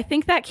 But I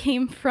think that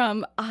came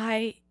from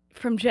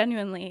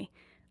genuinely,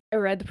 I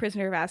read The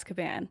Prisoner of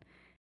Azkaban,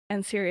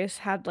 and Sirius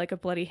had like a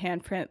bloody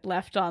handprint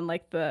left on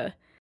like the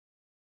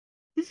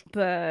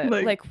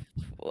like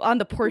on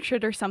the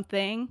portrait or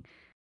something.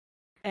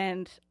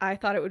 And I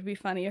thought it would be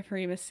funny if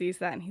Remus sees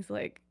that and he's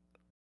like,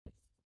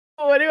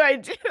 what do I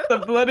do? The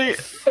bloody...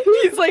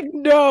 He's like,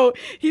 no.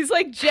 He's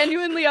like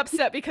genuinely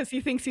upset because he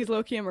thinks he's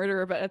Loki a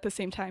murderer, but at the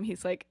same time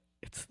he's like,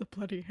 it's the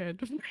bloody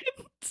handprint.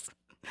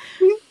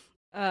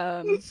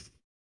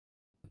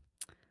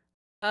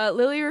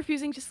 Lily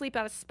refusing to sleep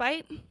out of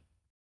spite.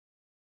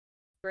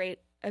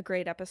 A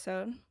great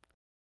episode.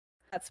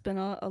 That's been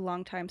a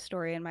long time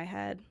story in my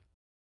head.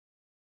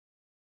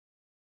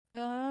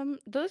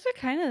 Those are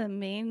kind of the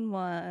main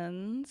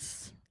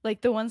ones.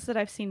 Like the ones that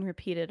I've seen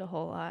repeated a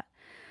whole lot.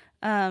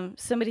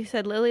 Somebody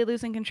said Lily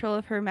losing control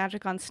of her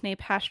magic on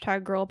Snape,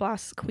 hashtag girl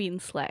boss queen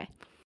slay.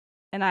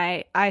 And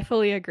I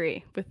fully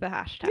agree with the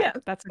hashtag. Yeah.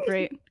 That's a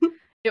great.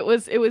 It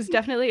was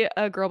definitely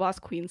a girl boss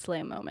queen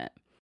slay moment.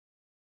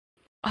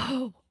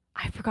 Oh,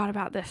 I forgot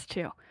about this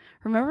too.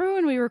 Remember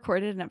when we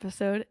recorded an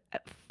episode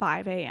at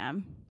 5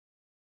 a.m.?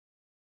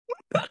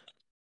 That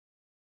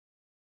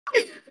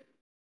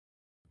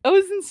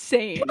was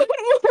insane.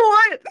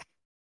 What?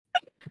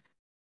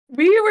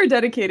 We were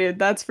dedicated,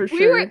 that's for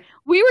sure.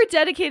 We were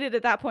dedicated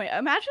at that point.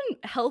 Imagine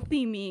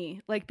healthy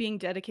me like being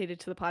dedicated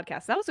to the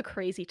podcast. That was a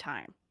crazy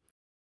time.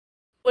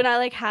 When I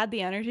like had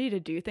the energy to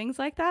do things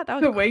like that, that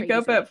was to wake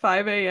up at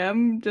 5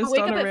 a.m. just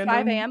wake on up a at random...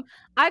 5 a.m.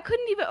 I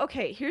couldn't even.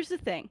 Okay, here's the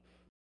thing.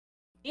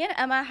 Me and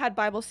Emma had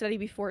Bible study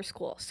before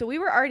school, so we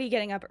were already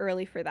getting up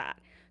early for that.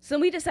 So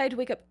we decided to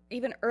wake up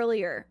even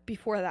earlier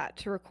before that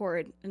to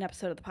record an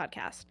episode of the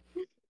podcast.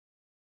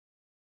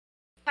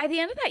 By the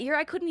end of that year,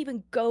 I couldn't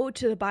even go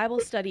to the Bible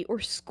study or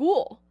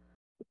school.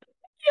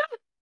 Yeah.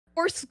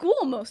 Or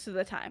school most of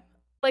the time.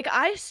 Like,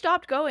 I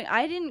stopped going.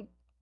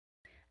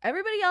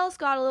 Everybody else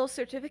got a little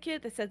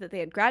certificate that said that they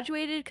had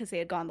graduated because they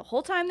had gone the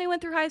whole time they went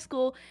through high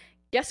school.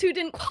 Guess who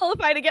didn't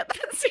qualify to get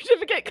that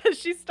certificate because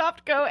she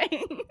stopped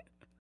going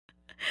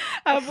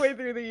halfway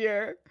through the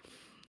year.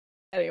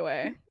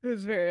 Anyway, it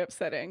was very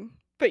upsetting.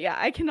 But yeah,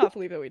 I cannot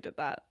believe that we did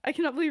that. I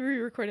cannot believe we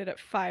recorded at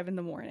 5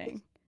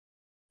 a.m.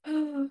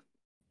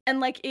 And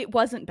like, it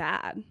wasn't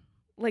bad.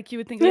 Like, you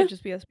would think it would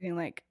just be us being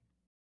like,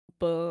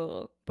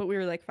 buh. But we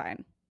were like,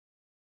 fine.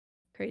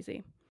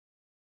 Crazy.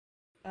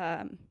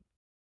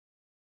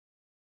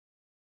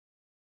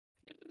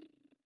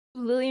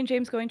 Lily and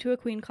James going to a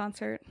Queen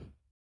concert.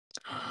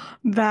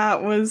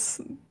 That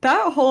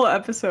whole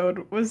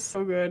episode was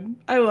so good.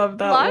 I love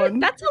that one.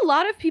 That's a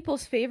lot of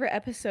people's favorite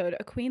episode.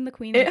 A Queen, the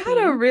Queen. It had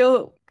a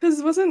real, because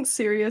it wasn't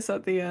serious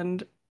at the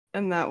end,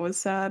 and that was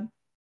sad.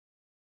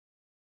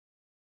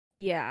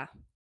 Yeah.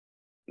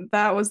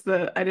 That was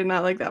I did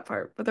not like that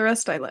part, but the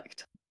rest I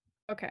liked.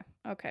 Okay,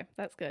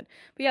 that's good.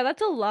 But yeah,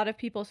 that's a lot of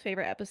people's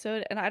favorite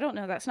episode, and I don't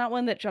know, that's not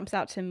one that jumps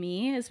out to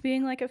me as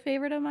being like a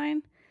favorite of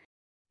mine.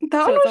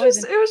 That one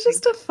was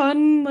just a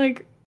fun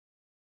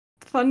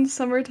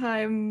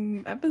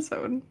summertime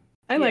episode.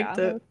 I liked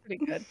it. That was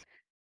pretty good.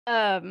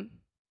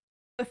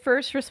 The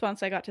first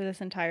response I got to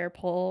this entire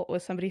poll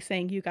was somebody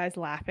saying you guys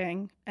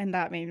laughing, and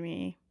that made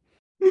me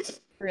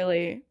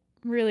really,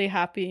 really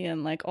happy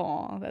and like,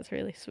 oh, that's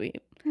really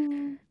sweet.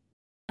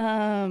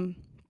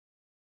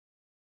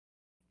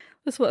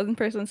 This one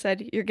person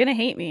said, "You're gonna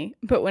hate me,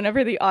 but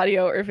whenever the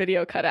audio or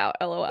video cut out,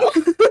 LOL."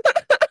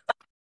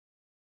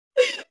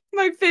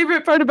 My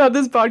favorite part about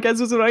this podcast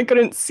was when I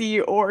couldn't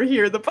see or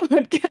hear the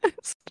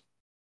podcast.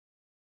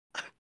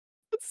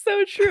 It's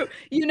so true.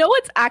 You know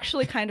what's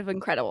actually kind of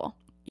incredible?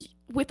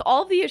 With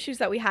all the issues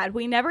that we had,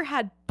 we never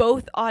had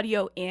both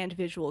audio and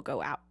visual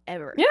go out,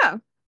 ever. Yeah.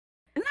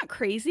 Isn't that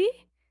crazy?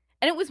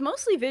 And it was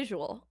mostly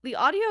visual. The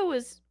audio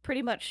was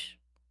pretty much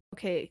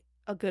okay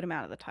a good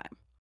amount of the time.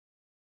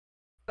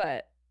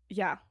 But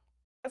yeah,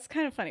 that's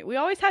kind of funny. We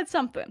always had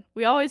something.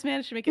 We always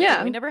managed to make it.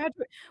 Yeah. We never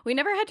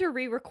had to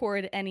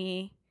re-record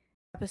any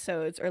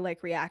episodes or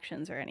like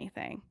reactions or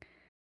anything.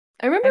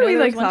 I remember we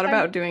like thought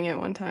about doing it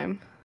one time.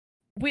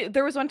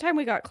 There was one time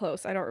we got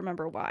close. I don't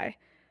remember why.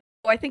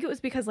 Oh, I think it was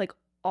because like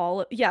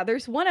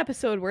there's one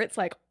episode where it's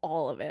like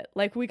all of it.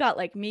 Like we got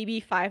like maybe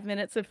 5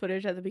 minutes of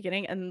footage at the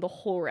beginning and the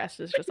whole rest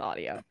is just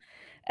audio.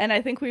 And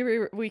I think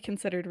we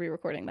considered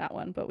re-recording that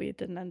one, but we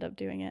didn't end up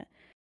doing it.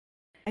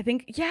 I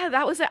think, yeah,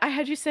 that was it. I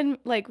had you send,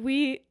 like,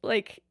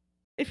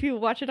 if you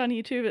watch it on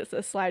YouTube, it's a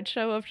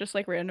slideshow of just,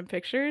 like, random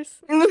pictures.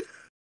 And,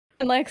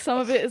 like, some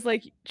of it is,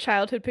 like,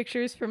 childhood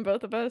pictures from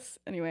both of us.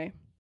 Anyway,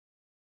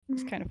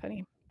 it's kind of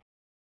funny.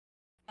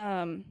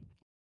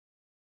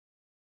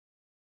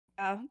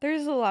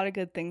 There's a lot of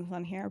good things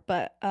on here,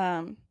 but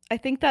I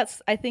think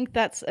that's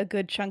a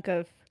good chunk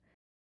of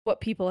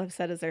what people have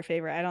said is their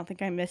favorite. I don't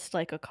think I missed,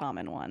 like, a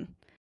common one.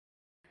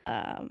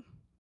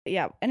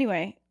 Yeah,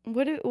 anyway,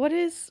 what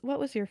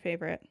was your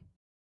favorite?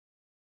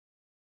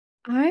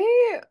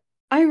 I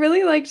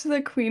really liked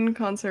the Queen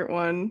concert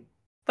one.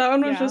 That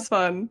one was just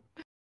fun.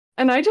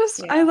 And I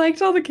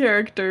liked all the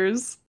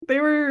characters.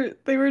 They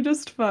were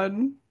just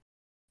fun.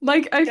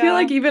 Like, I feel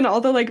like even all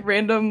the like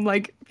random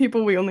like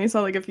people we only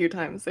saw like a few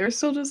times, they were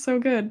still just so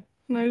good.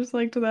 And I just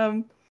liked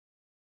them.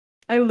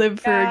 I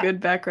live for a good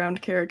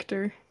background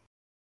character.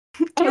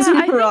 As a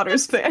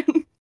Marauders fan.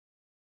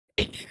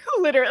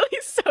 Literally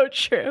so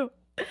true.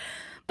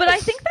 But I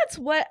think that's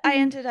what I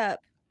ended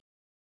up.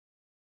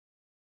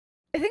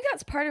 I think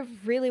that's part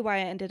of really why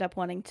I ended up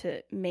wanting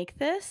to make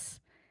this.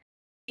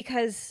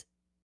 Because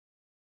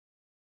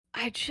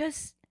I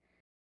just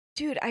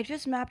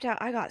mapped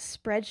out, I got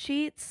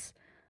spreadsheets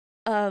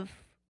of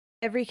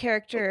every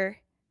character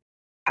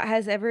that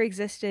has ever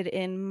existed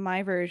in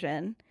my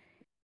version.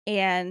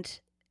 And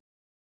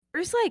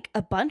there's like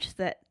a bunch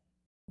that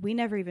we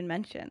never even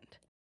mentioned.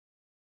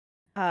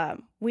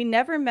 We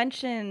never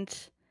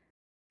mentioned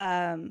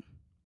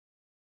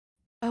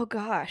Oh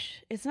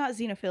gosh, it's not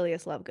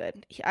Xenophilius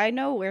Lovegood. I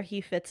know where he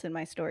fits in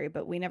my story,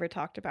 but we never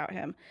talked about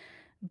him.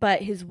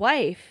 But his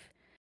wife,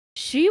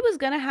 she was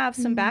gonna have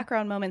some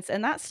background moments,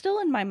 and that's still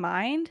in my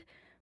mind,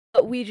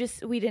 but we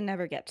didn't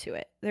ever get to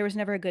it. There was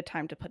never a good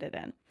time to put it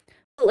in.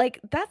 But, like,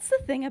 that's the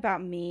thing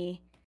about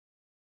me.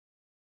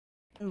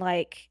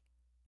 Like,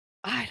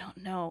 I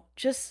don't know,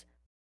 just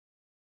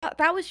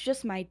that was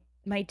just my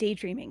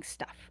daydreaming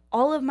stuff.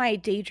 All of my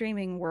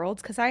daydreaming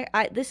worlds, because I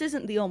this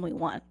isn't the only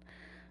one.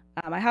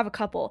 I have a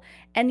couple,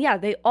 and yeah,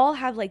 they all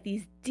have like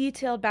these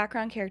detailed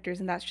background characters,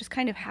 and that's just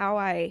kind of how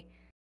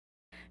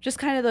just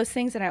kind of those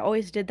things, and I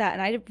always did that,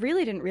 and I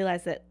really didn't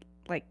realize that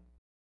like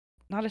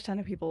not a ton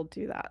of people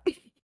do that.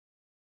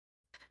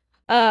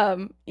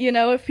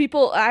 If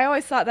people, I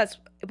always thought that's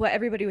what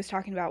everybody was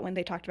talking about when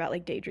they talked about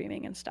like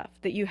daydreaming and stuff,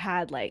 that you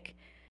had like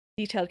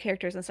detailed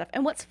characters and stuff.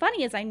 And what's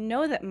funny is I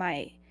know that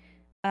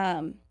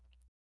um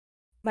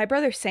my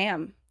brother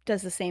Sam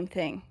does the same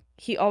thing.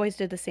 He always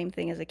did the same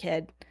thing as a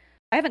kid.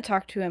 I haven't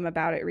talked to him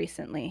about it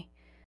recently.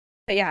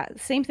 But yeah,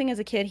 same thing as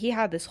a kid. He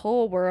had this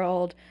whole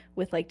world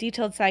with like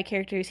detailed side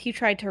characters. He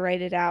tried to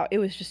write it out. It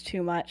was just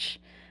too much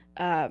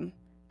to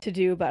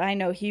do, but I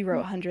know he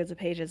wrote hundreds of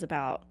pages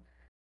about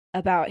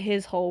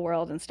his whole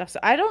world and stuff. So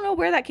I don't know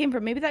where that came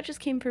from. Maybe that just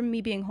came from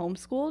me being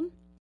homeschooled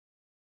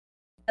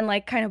and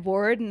like kind of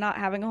bored and not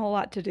having a whole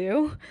lot to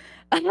do.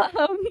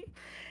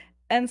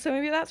 And so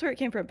maybe that's where it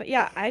came from. But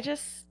yeah,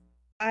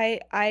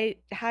 I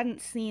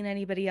hadn't seen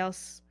anybody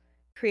else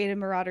create a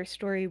Marauder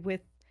story with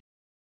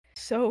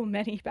so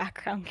many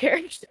background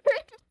characters.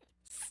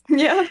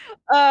 Yeah.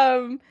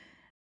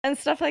 And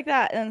stuff like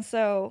that. And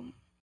so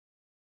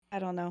I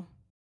don't know.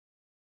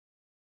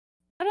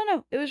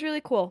 It was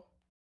really cool.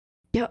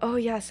 Yeah, oh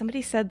yeah,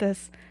 somebody said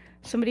this.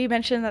 Somebody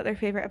mentioned that their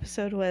favorite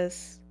episode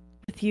was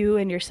with you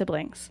and your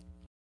siblings.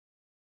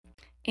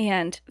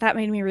 And that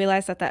made me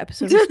realize that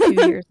episode was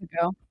 2 years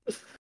ago.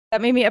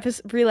 That made me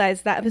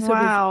realize that episode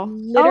was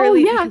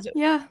literally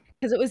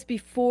because it was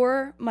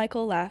before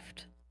Michael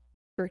left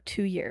for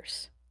 2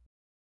 years.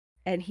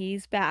 And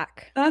he's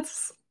back.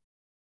 That's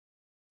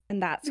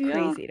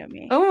crazy to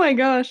me. Oh my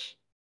gosh.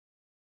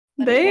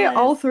 But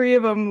all three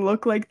of them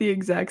look like the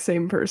exact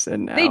same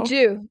person now. They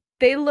do.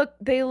 They look,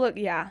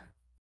 yeah.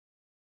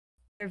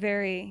 They're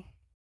very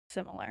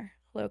similar,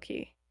 low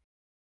key.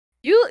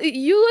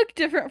 You look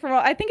different from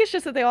I think it's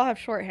just that they all have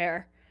short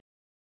hair.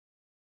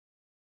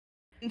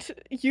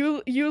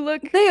 You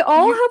look. They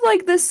all have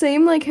like the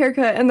same like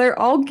haircut, and they're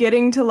all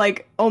getting to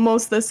like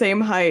almost the same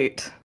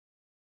height.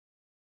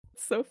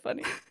 It's so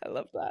funny. I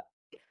love that.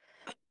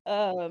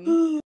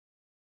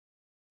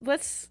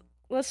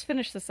 Let's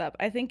finish this up.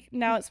 I think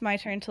now it's my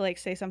turn to like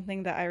say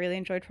something that I really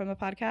enjoyed from the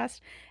podcast,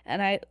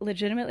 and I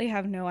legitimately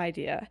have no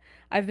idea.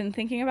 I've been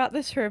thinking about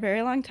this for a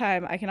very long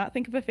time. I cannot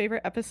think of a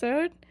favorite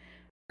episode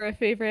or a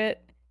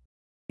favorite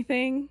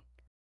thing.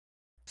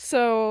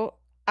 So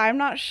I'm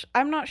not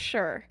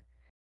sure.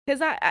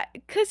 Because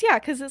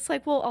it's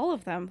like, well, all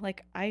of them,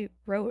 like I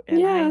wrote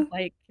and I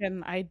like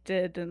and I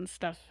did and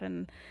stuff,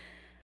 and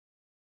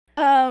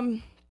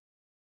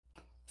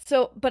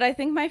so, but I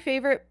think my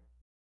favorite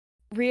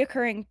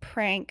reoccurring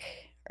prank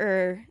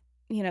or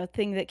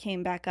thing that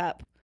came back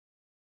up,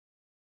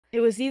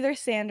 it was either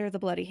sand or the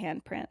bloody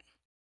handprint.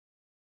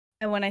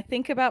 And when I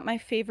think about my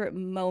favorite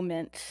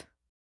moment,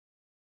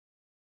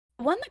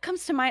 one that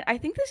comes to mind, I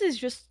think this is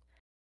just,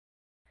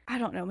 I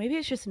don't know, maybe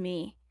it's just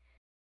me.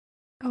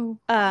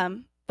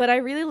 But I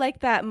really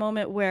like that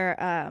moment where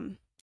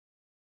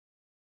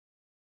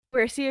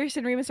Sirius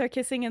and Remus are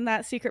kissing in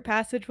that secret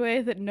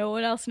passageway that no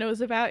one else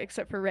knows about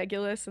except for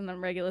Regulus, and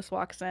then Regulus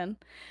walks in.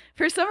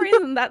 For some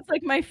reason, that's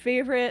like my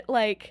favorite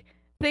like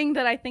thing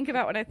that I think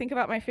about when I think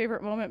about my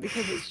favorite moment,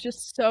 because it's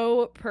just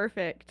so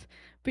perfect.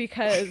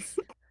 Because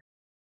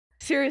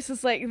Sirius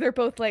is like, they're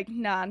both like,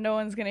 nah, no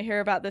one's gonna hear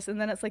about this, and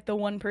then it's like the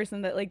one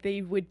person that like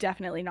they would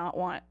definitely not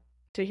want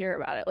to hear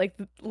about it,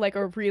 like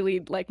a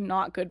really like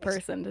not good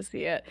person to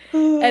see it.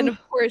 And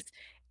of course,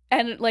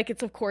 and like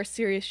it's of course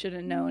Sirius should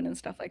have known and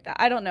stuff like that.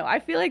 I don't know. I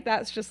feel like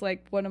that's just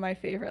like one of my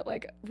favorite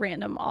like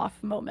random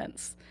off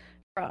moments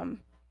from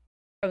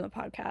the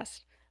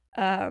podcast.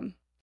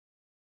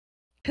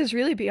 Because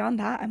really beyond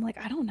that, I'm like,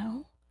 I don't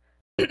know.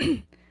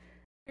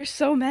 There's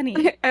so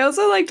many. I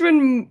also liked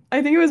when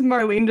I think it was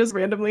Marlene just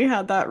randomly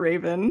had that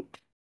raven.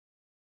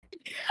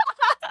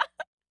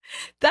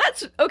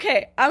 That's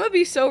okay. I'm gonna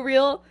be so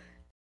real.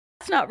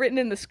 That's not written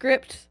in the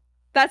script.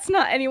 That's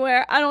not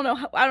anywhere. I don't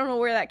know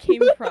where that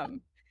came from.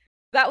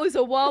 That was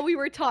while we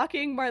were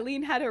talking,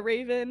 Marlene had a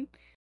raven.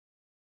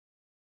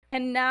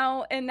 And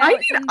now I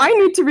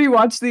need to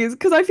rewatch these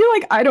because I feel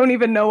like I don't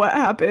even know what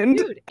happened.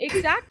 Dude,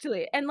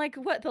 exactly. And like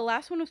what the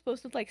last one was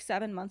posted like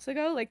 7 months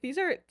ago. Like this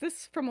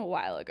is from a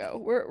while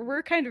ago.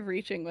 We're kind of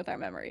reaching with our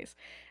memories.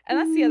 And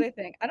that's the other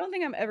thing. I don't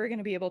think I'm ever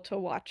gonna be able to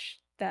watch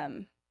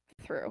them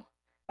through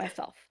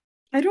myself.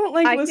 I don't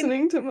like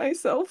listening to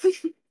myself.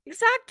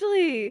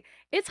 Exactly.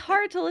 It's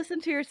hard to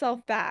listen to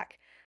yourself back.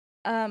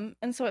 And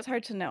so it's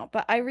hard to know.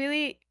 But I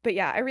really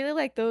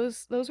like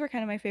those were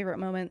kind of my favorite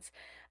moments.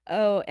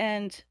 Oh,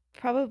 and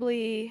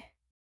probably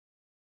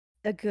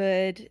a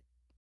good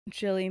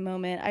Jilly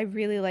moment. I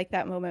really like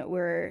that moment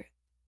where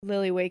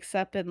Lily wakes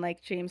up and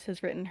like James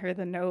has written her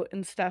the note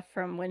and stuff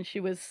from when she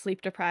was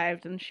sleep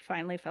deprived and she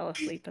finally fell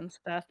asleep and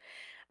stuff.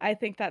 I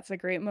think that's a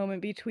great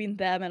moment between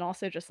them and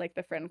also just like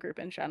the friend group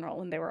in general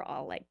when they were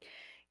all like,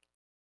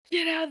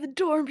 get out of the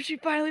dorm, she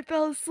finally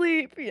fell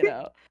asleep, you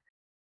know.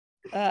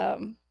 I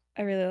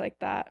really like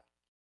that.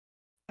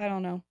 I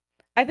don't know.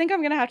 I think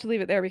I'm gonna have to leave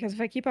it there because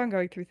if I keep on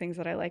going through things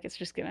that I like, it's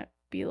just gonna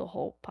be the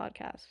whole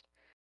podcast.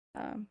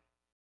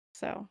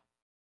 So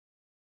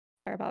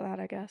sorry about that,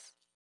 I guess.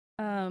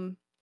 But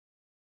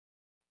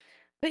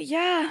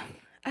yeah,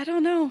 I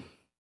don't know.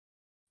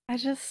 I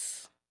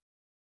just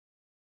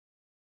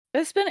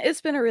it's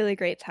been a really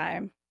great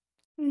time.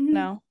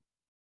 No.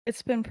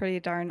 It's been pretty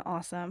darn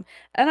awesome.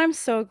 And I'm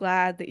so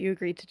glad that you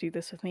agreed to do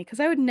this with me because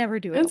I would never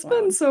do it It's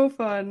alone. been so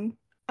fun.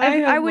 I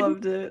have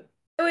loved it.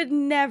 I would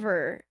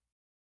never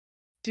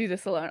do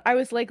this alone. I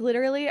was like,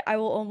 literally, I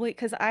will only,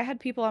 because I had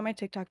people on my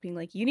TikTok being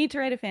like, you need to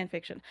write a fan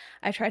fiction.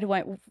 I tried to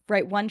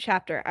write one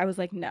chapter. I was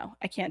like, no,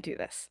 I can't do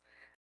this.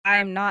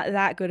 I'm not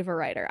that good of a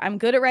writer. I'm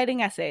good at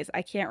writing essays.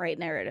 I can't write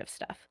narrative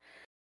stuff.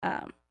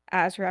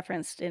 As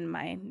referenced in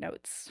my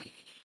notes.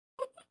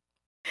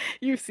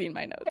 You've seen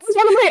my notes.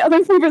 One of my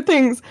other favorite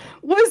things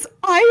was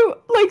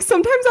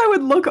sometimes I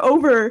would look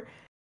over.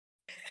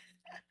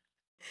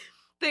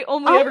 They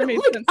only ever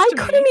made sense to me. I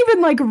couldn't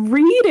even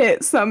read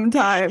it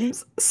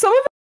sometimes. Some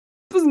of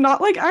it was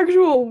not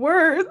actual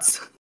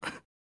words.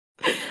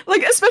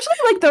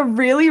 Especially the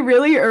really,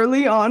 really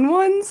early on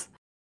ones.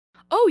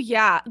 Oh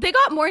yeah, they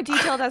got more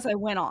detailed as I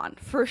went on,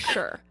 for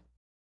sure.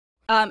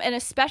 And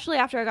especially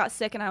after I got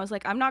sick and I was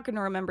like, I'm not going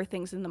to remember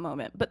things in the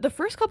moment. But the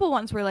first couple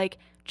ones were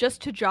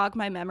just to jog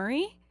my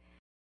memory.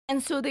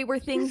 And so they were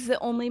things that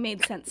only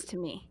made sense to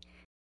me.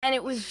 And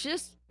it was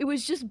just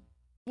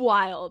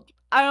wild.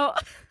 I don't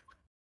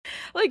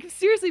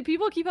seriously,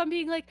 people keep on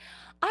being like,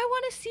 I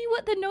want to see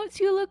what the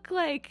notes you look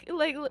like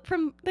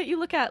from that you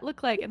look at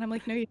look like. And I'm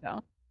like, no, you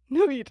don't.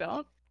 No, you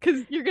don't.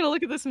 Because you're going to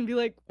look at this and be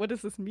like, what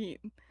does this mean?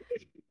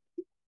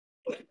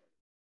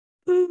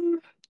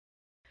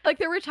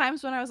 There were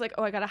times when I was like,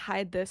 oh, I gotta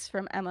hide this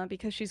from Emma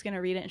because she's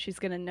gonna read it and she's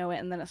gonna know it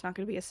and then it's not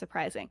gonna be as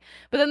surprising.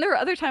 But then there were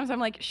other times I'm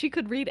like, she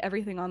could read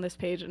everything on this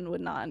page and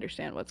would not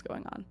understand what's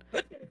going on.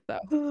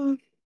 So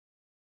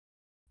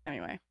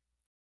anyway,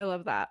 I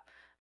love that.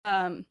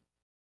 But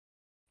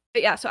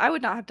yeah, so I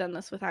would not have done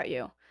this without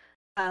you.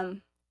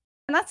 And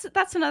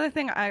that's another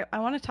thing I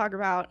want to talk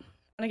about.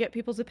 I want to get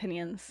people's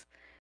opinions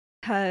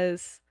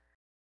because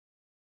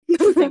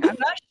I'm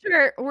not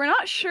sure. We're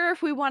not sure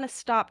if we want to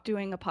stop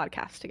doing a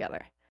podcast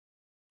together.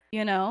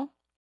 You know?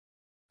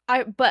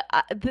 But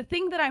the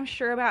thing that I'm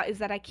sure about is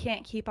that I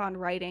can't keep on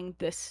writing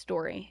this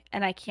story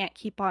and I can't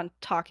keep on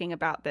talking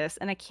about this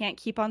and I can't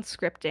keep on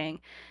scripting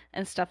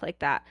and stuff like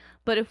that.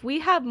 But if we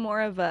have more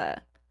of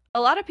a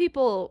lot of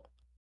people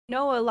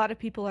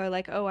are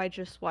like, oh, I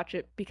just watch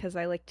it because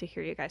I like to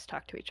hear you guys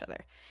talk to each other.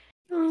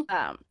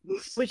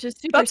 Which is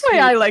super That's why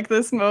I like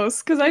this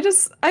most because I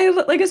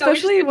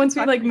especially once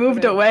we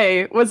moved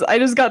away I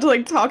just got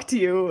to talk to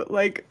you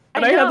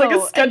and I had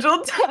a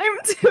scheduled time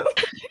too.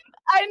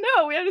 I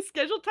know we had a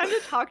scheduled time to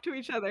talk to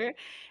each other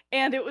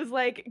and it was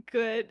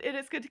good. It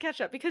is good to catch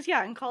up because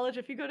yeah, in college,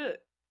 if you go to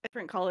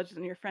different colleges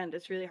than your friend,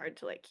 it's really hard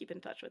to keep in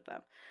touch with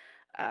them.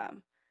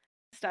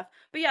 Stuff.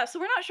 But yeah, so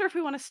we're not sure if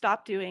we want to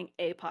stop doing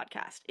a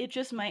podcast. It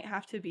just might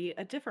have to be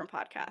a different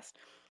podcast.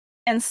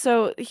 And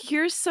so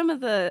here's some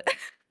of the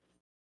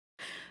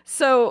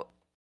so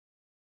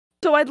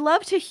I'd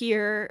love to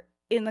hear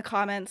in the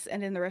comments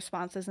and in the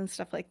responses and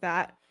stuff like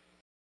that.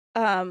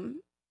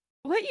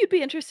 What you'd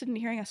be interested in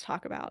hearing us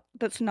talk about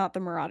that's not the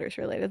Marauders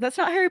related. That's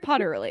not Harry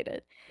Potter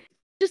related.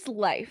 Just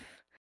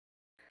life.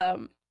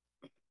 The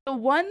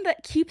one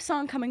that keeps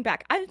on coming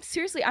back. I'm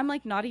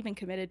not even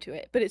committed to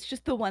it, but it's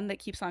just the one that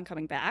keeps on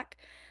coming back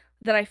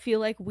that I feel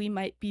like we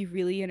might be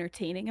really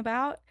entertaining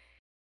about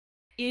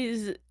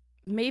is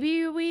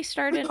maybe we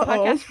start a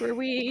podcast where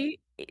we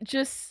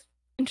just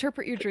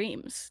interpret your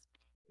dreams.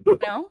 You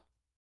know?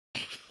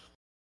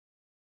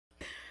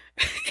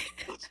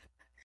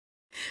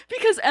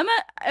 Because Emma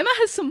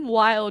has some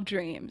wild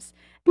dremes.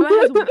 Emma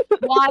has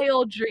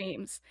wild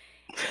dreams.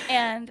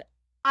 And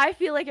I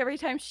feel like every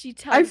time she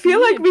tells I feel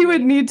like we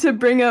would need to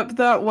bring up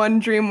that one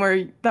time where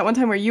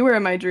you were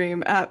in my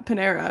dream at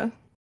Panera.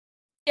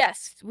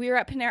 Yes, we were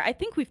at Panera. I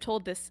think we've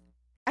told this.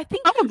 I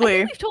think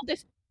we've told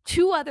this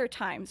 2 other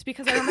times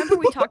because I remember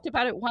we talked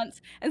about it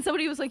once and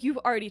somebody was like, you've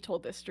already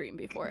told this dream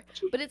before.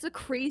 But it's a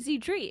crazy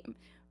dream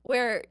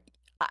where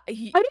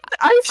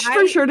I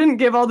for sure didn't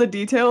give all the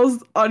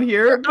details on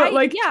here, but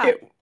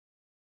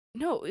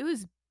no, it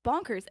was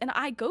bonkers and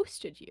I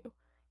ghosted you.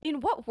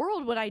 In what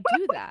world would I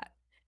do that?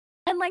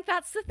 And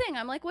that's the thing.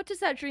 I'm like, what does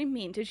that dream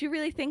mean? Did you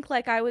really think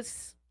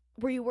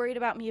were you worried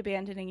about me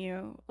abandoning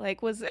you?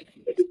 Was it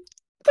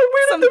the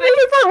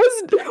weird part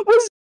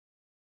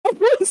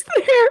was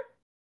there.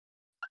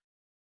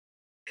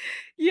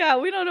 Yeah,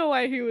 we don't know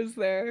why he was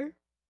there.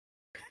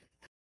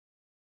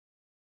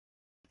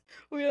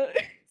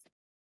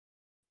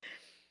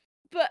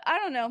 But I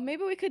don't know,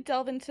 maybe we could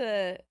delve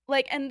into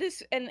like, and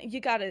you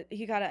gotta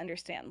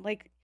understand,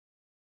 like,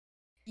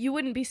 you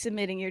wouldn't be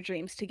submitting your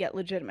dreams to get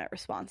legitimate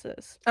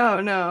responses. Oh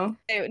no.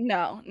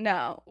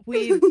 No.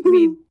 We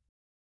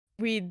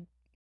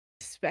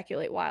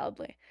speculate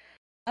wildly.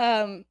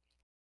 I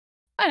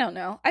don't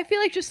know. I feel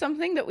like just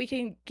something that we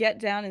can get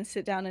down and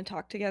sit down and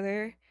talk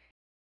together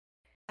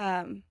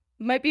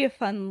might be a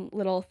fun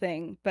little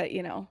thing, but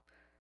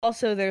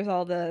also there's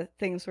all the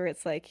things where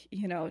it's like,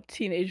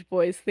 teenage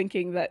boys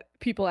thinking that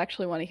people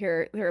actually want to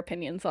hear their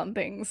opinions on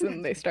things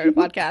and they start a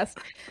podcast.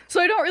 So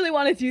I don't really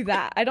want to do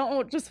that. I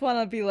don't just want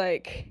to be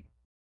like,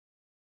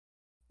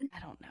 I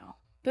don't know.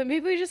 But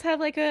maybe we just have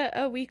like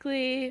a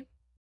weekly.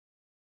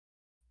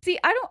 See,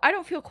 I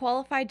don't feel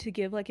qualified to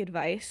give like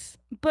advice,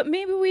 but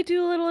maybe we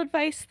do a little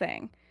advice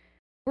thing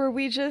where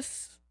we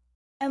just,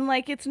 and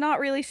like it's not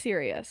really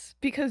serious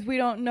because we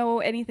don't know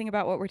anything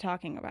about what we're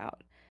talking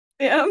about.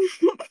 Yeah.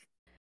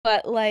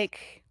 But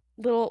like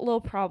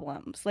little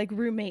problems, like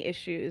roommate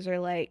issues, or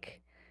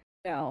like,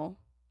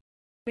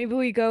 maybe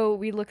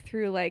we look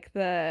through like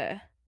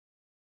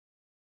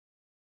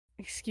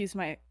excuse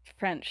my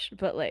French,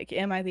 but like,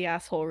 am I the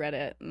asshole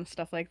Reddit and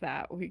stuff like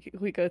that.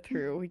 We go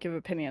through, we give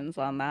opinions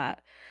on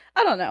that.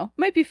 I don't know,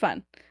 might be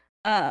fun.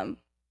 So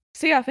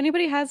yeah, if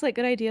anybody has like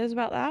good ideas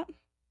about that,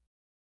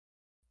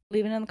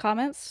 leave it in the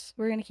comments.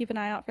 We're gonna keep an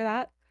eye out for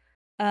that.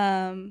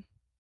 DM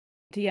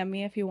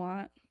me if you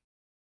want.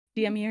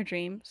 DM me your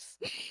dreams.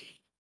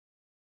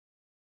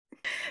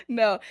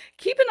 No,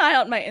 keep an eye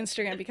out on my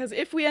Instagram, because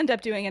if we end up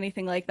doing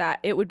anything like that,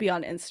 it would be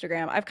on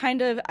Instagram.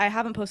 I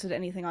haven't posted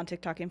anything on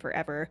TikTok in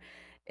forever.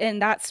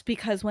 And that's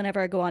because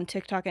whenever I go on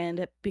TikTok, I end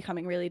up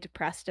becoming really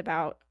depressed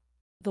about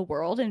the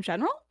world in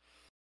general.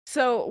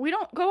 So we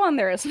don't go on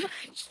there as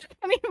much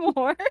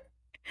anymore.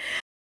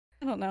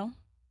 I don't know.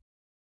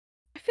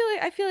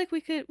 I feel like we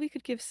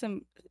could give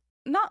some,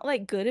 not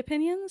like good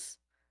opinions,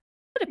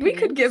 but opinions. We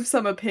could give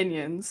some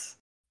opinions.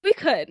 We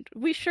could.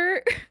 We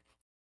sure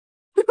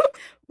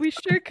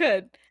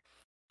could.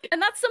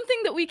 And that's something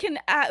that we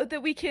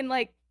can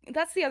like,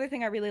 that's the other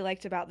thing I really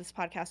liked about this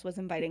podcast, was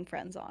inviting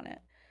friends on it.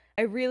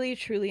 I really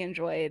truly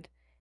enjoyed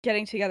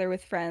getting together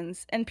with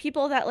friends and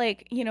people that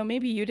like,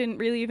 maybe you didn't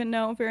really even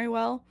know very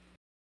well.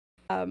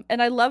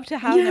 And I love to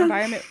have an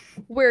environment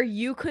where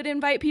you could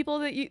invite people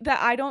that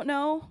I don't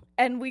know,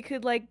 and we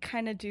could like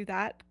kind of do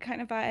that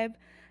kind of vibe.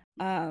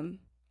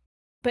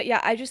 But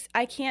yeah,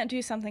 I can't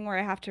do something where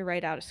I have to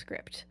write out a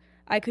script.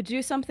 I could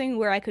do something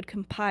where I could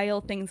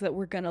compile things that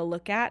we're going to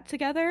look at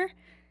together,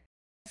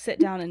 sit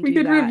down and do that.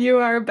 We could review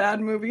our Bad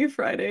Movie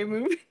Friday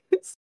movies.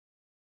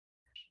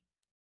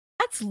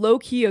 That's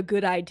low-key a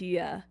good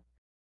idea.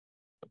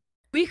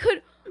 We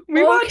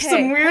watched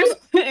some weird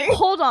things.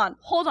 Hold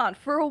on.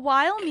 For a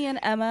while, me and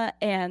Emma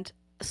and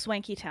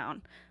Swanky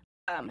Town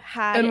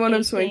had and one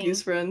of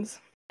Swanky's friends.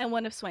 And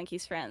one of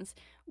Swanky's friends.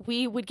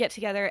 We would get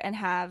together and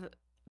have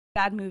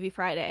Bad Movie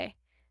Friday,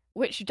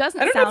 which doesn't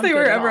sound good. I don't know if they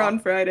were ever on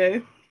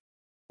Friday.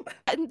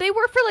 And they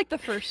were for like the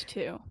first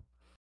two.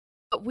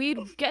 But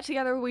we'd get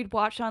together, we'd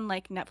watch on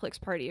like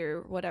Netflix Party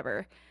or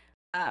whatever,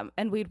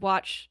 and we'd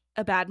watch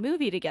a bad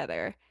movie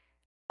together.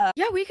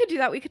 Yeah, we could do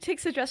that. We could take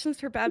suggestions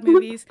for bad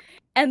movies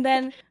and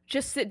then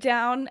just sit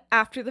down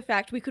after the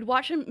fact. We could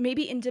watch them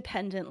maybe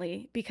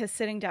independently, because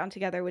sitting down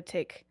together would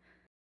take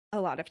a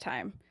lot of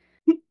time.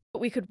 But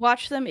we could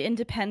watch them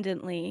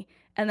independently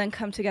and then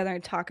come together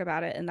and talk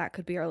about it, and that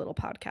could be our little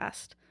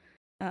podcast.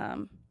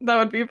 That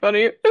would be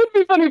funny. It would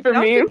be funny for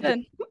me. That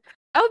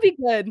would be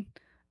good.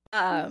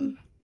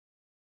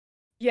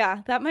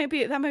 Yeah, that might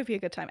be a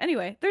good time.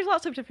 Anyway, there's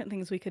lots of different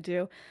things we could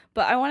do,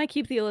 but I want to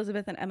keep the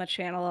Elizabeth and Emma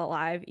channel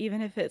alive,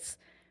 even if it's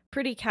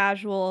pretty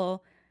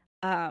casual.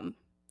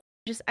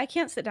 Just I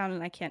can't sit down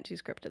and I can't do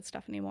scripted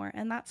stuff anymore,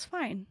 and that's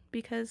fine,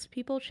 because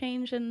people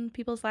change and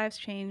people's lives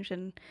change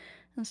and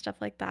stuff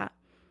like that.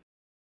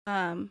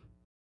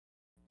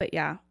 But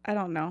yeah, I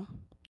don't know.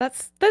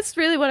 That's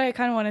really what I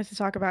kind of wanted to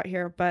talk about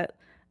here, but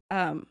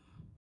I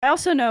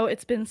also know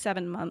it's been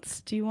 7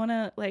 months. Do you want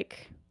to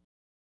like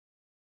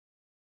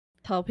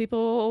tell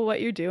people what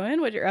you're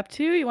doing, what you're up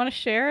to? You want to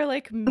share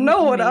like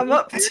know what I'm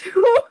up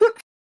to?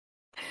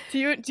 Do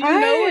you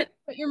know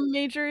what your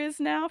major is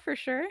now for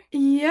sure?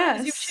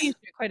 Yes. You've changed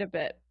it quite a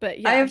bit, but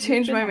yeah. I have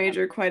changed my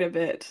major quite a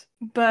bit.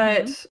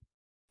 But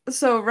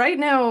so right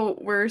now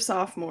we're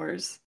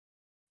sophomores.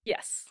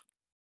 Yes.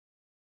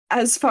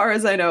 As far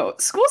as I know.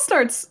 School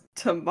starts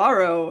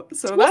tomorrow,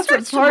 so that's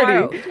a party.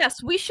 Tomorrow.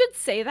 Yes, we should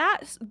say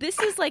that. This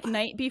is like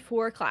night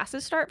before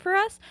classes start for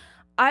us.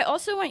 I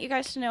also want you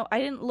guys to know I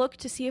didn't look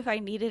to see if I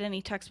needed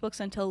any textbooks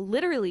until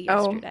literally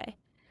yesterday.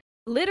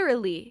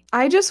 Literally.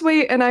 I just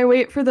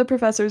wait for the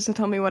professors to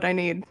tell me what I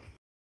need.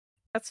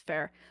 That's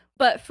fair.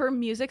 But for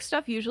music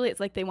stuff, usually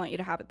it's like they want you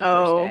to have it the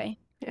first day.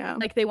 Yeah.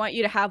 Like they want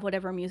you to have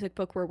whatever music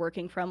book we're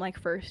working from like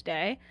first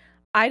day.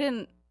 I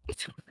didn't.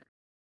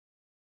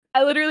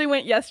 I literally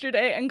went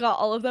yesterday and got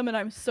all of them, and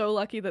I'm so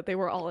lucky that they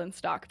were all in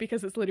stock,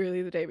 because it's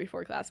literally the day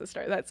before classes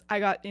start. I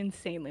got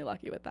insanely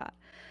lucky with that.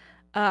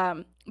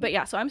 But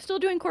yeah, so I'm still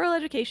doing choral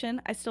education.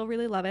 I still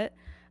really love it.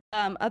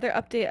 Other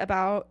update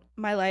about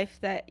my life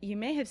that you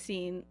may have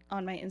seen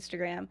on my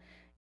Instagram,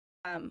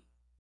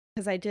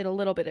 because I did a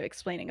little bit of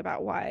explaining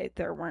about why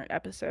there weren't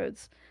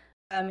episodes,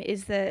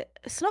 is that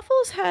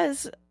Snuffles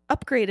has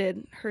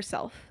upgraded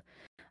herself.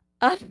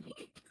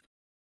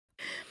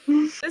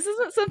 This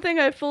isn't something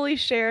I fully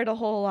shared a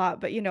whole lot,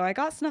 but I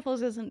got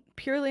Snuffles as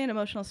purely an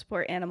emotional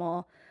support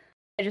animal.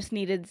 I just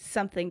needed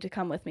something to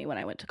come with me when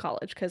I went to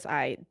college because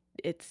I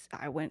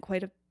went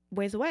quite a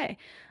ways away.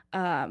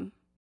 Then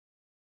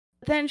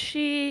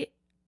she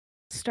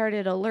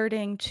started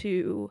alerting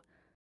to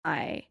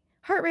my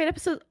heart rate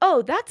episodes.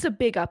 Oh, that's a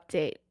big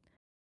update.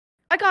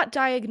 I got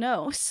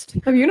diagnosed.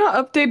 Have you not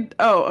updated?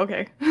 Oh,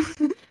 okay.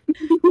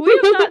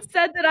 We have not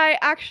said that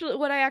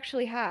what I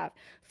actually have.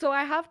 So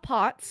I have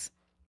POTS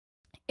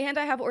and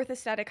I have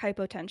orthostatic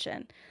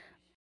hypotension.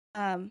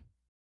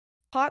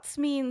 POTS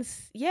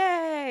means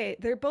yay.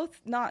 They're both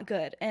not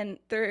good, and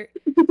you're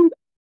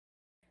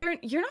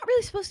not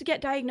really supposed to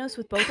get diagnosed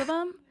with both of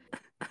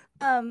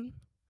them.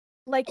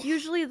 Like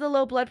usually the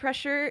low blood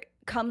pressure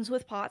comes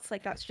with POTS,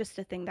 like that's just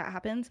a thing that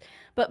happens.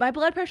 But my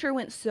blood pressure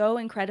went so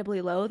incredibly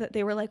low that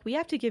they were like, we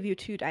have to give you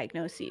 2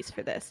 diagnoses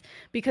for this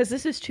because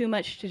this is too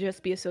much to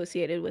just be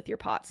associated with your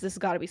POTS. This has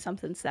got to be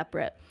something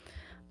separate.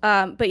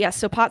 But yeah,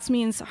 so POTS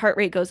means heart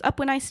rate goes up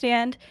when I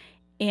stand,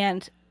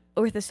 and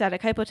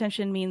orthostatic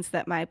hypotension means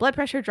that my blood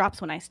pressure drops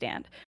when I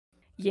stand.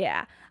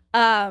 Yeah.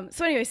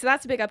 So anyway, so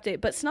that's a big update.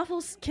 But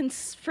Snuffles can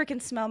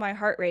freaking smell my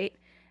heart rate.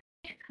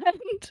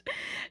 And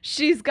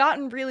she's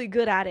gotten really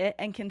good at it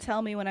and can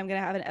tell me when I'm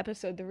going to have an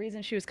episode. The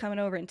reason she was coming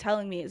over and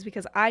telling me is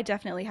because I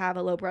definitely have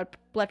a low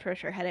blood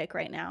pressure headache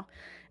right now.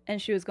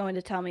 And she was going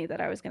to tell me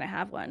that I was going to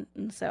have one.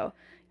 And so,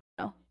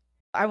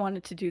 I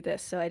wanted to do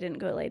this, so I didn't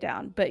go lay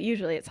down. But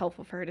usually it's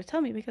helpful for her to tell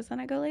me because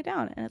then I go lay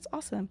down and it's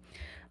awesome.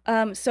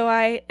 So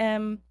I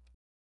am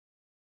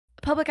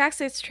public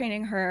access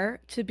training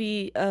her to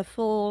be a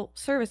full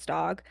service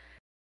dog.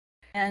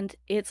 And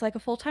it's like a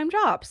full-time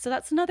job. So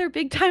that's another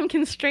big time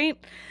constraint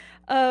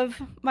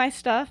of my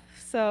stuff.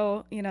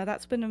 So,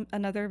 that's been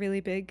another really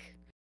big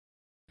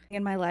thing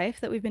in my life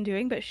that we've been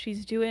doing, but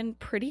she's doing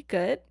pretty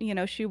good.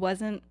 She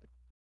wasn't,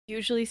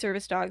 usually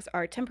service dogs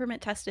are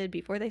temperament tested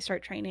before they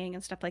start training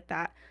and stuff like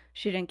that.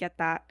 She didn't get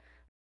that,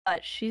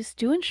 but she's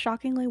doing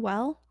shockingly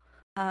well.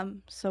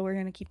 So we're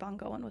going to keep on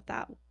going with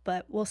that,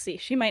 but we'll see.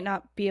 She might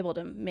not be able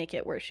to make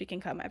it where she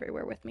can come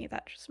everywhere with me.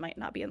 That just might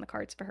not be in the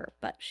cards for her,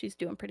 but she's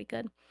doing pretty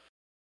good.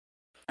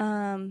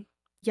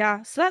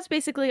 Yeah, so that's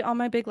basically all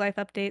my big life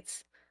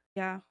updates.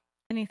 Yeah.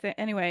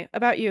 Anyway,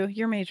 about you,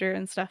 your major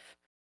and stuff.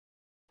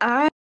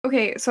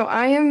 Okay, so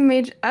I am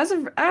major as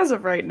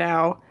of right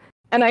now,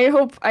 and I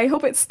hope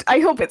it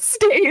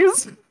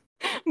stays.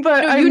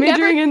 But I'm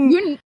majoring in.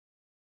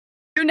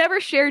 You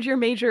never shared your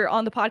major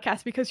on the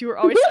podcast because you were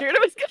always scared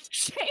it was going to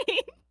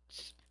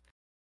change.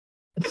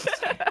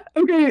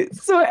 Okay,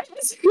 so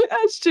it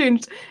has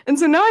changed, and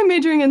so now I'm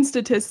majoring in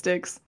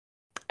statistics,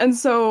 and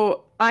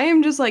so I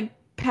am just like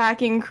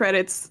packing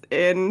credits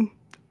in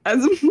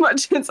as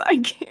much as I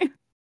can.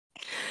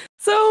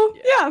 So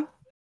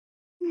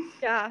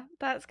yeah,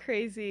 that's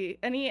crazy.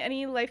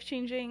 Any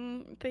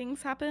life-changing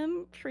things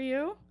happen for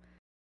you?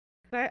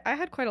 I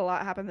had quite a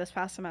lot happen this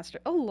past semester.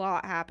 A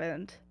lot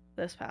happened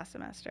this past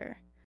semester.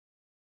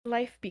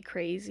 Life be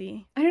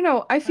crazy. I don't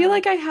know. I feel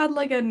like I had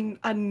like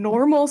a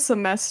normal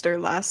semester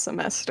last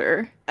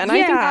semester, and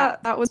I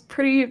think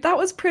that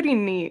was pretty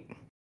neat.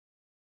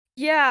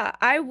 Yeah,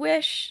 I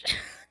wish.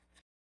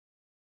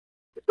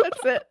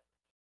 That's it.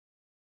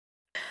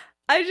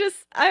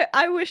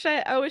 I wish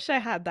I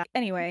had that.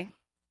 Anyway,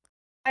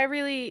 I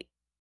really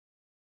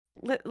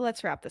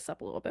let's wrap this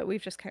up a little bit.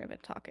 We've just kind of been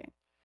talking.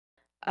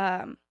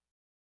 I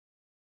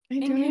do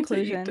need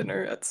to eat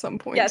dinner at some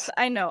point. Yes,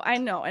 I know,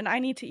 and I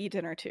need to eat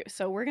dinner too.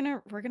 So we're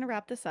gonna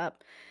wrap this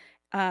up.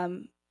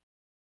 And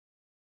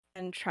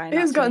try. It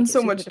has gotten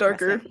so much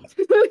darker.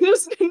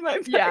 Just in my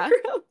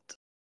background.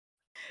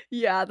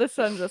 Yeah, the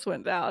sun just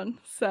went down.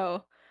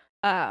 So.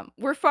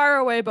 We're far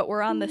away, but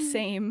we're on the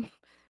same,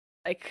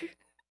 like,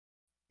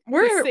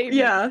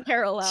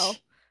 parallel,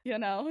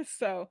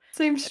 so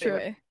same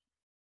strip. Anyway,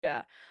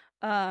 yeah.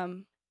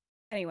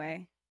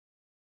 Anyway,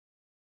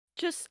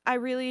 just I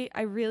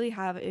really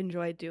have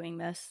enjoyed doing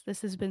this.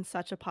 This has been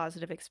such a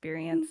positive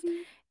experience,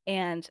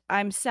 and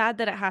I'm sad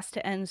that it has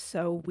to end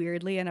so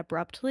weirdly and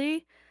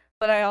abruptly,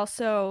 but I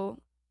also,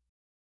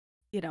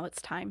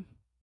 it's time.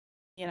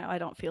 I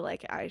don't feel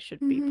like I should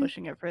be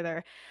pushing it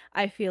further.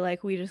 I feel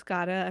like we just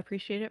gotta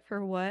appreciate it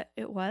for what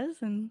it was,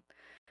 and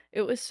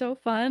it was so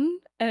fun,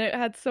 and it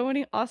had so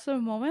many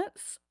awesome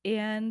moments,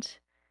 and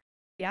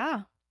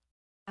yeah.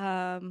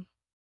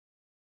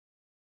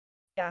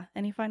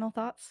 Any final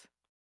thoughts?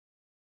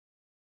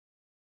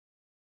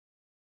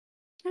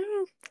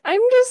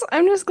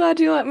 I'm just glad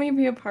you let me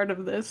be a part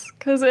of this,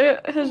 because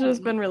it has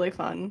just been really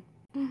fun.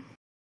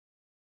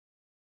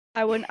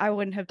 I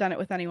wouldn't have done it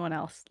with anyone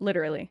else,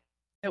 literally.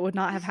 It would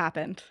not have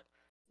happened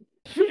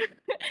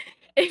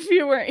if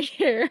you weren't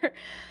here.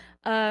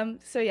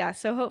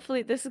 So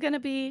hopefully this is going to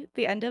be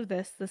the end of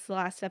this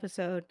last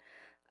episode.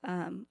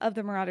 of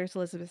the Marauders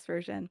Elizabeth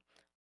version.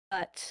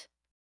 But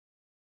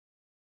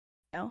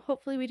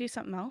hopefully we do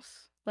something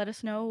else. Let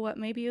us know what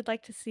maybe you'd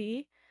like to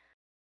see,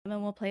 and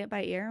then we'll play it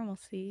by ear and we'll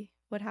see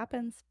what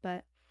happens.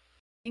 But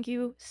thank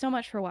you so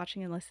much for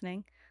watching and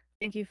listening.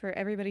 Thank you for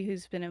everybody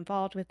who's been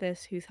involved with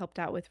this, who's helped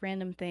out with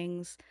random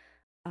things.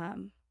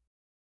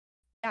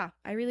 Yeah,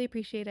 I really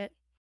appreciate it.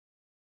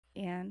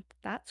 And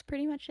that's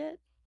pretty much it.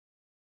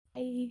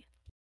 Bye.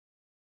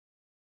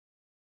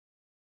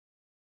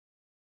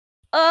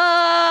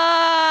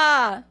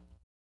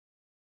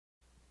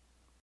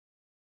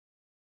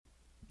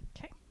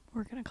 Okay,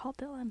 we're gonna call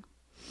Dylan.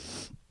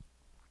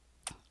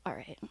 All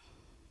right.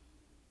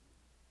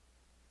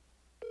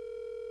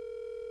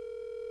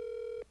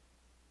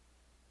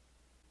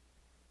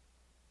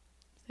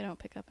 If they don't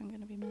pick up, I'm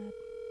gonna be mad.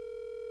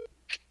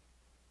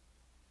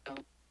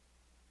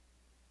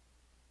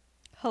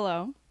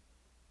 Hello?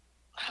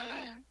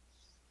 Hi.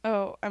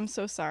 Oh, I'm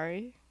so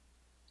sorry.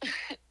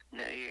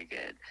 No, you're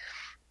good.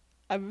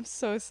 I'm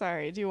so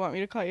sorry. Do you want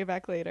me to call you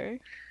back later?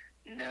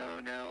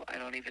 No, I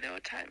don't even know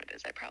what time it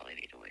is. I probably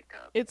need to wake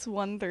up. It's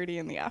 1:30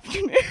 in the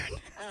afternoon.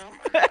 Oh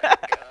my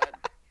god.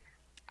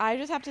 I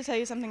just have to tell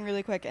you something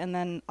really quick and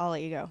then I'll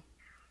let you go.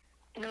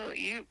 No,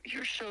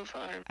 you're so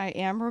fine. I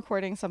am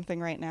recording something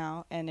right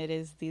now, and it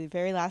is the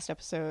very last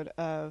episode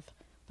of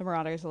the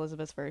Marauders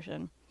Elizabeth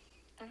version.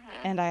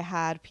 And I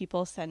had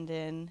people send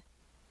in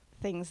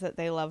things that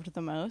they loved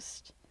the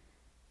most.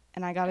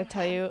 And I gotta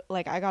tell you,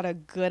 like, I got a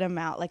good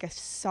amount, like a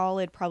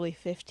solid probably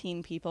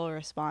 15 people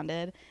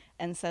responded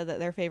and said that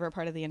their favorite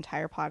part of the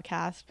entire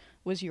podcast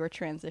was your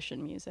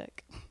transition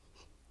music.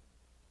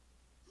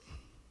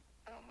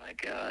 Oh my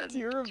god. Do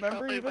you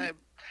remember even?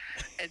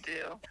 I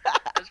do.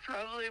 That's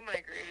probably my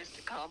greatest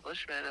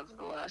accomplishment of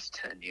the last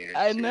 10 years.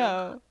 I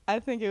know. I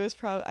think it was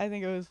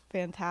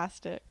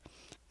fantastic.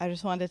 I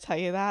just wanted to tell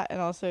you that.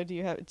 And also, do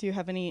you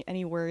have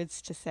any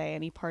words to say,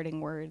 any parting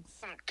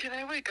words? Can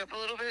I wake up a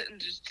little bit and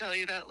just tell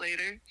you that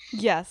later?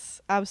 Yes,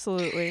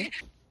 absolutely.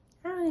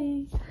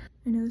 Hi.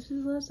 I know this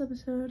is the last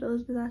episode.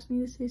 Elizabeth asked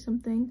me to say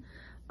something.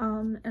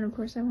 And of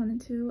course I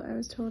wanted to. I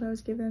was told I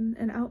was given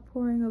an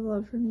outpouring of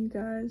love from you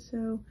guys.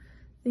 So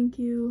thank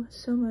you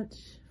so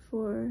much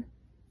for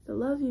the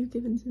love you've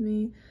given to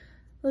me.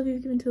 Love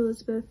you've given to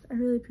Elizabeth. I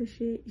really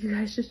appreciate you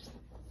guys just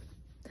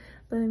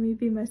letting me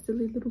be my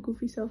silly little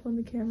goofy self on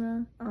the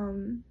camera,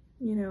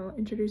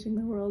 introducing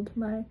the world to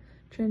my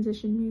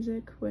transition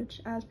music, which,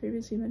 as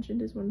previously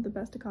mentioned, is one of the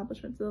best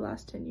accomplishments of the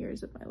last 10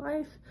 years of my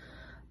life.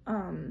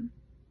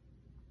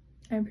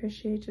 I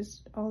appreciate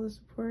just all the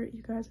support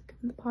you guys have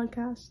given the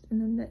podcast,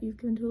 and then that you've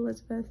given to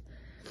Elizabeth.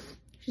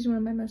 She's one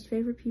of my most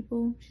favorite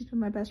people. She's been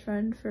my best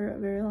friend for a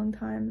very long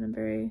time, and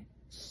I'm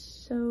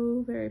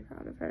so very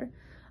proud of her.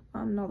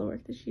 And all the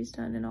work that she's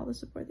done and all the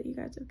support that you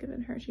guys have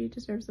given her. She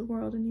deserves the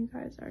world, and you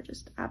guys are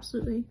just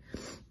absolutely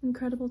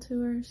incredible to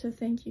her. So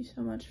thank you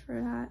so much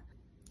for that.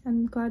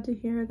 I'm glad to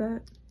hear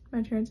that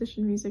my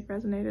transition music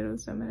resonated with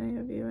so many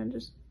of you, and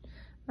just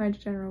my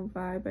general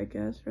vibe, I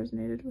guess,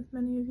 resonated with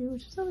many of you,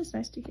 which is always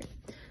nice to hear.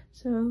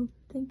 So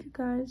thank you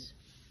guys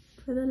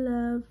for the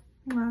love.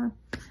 Mwah.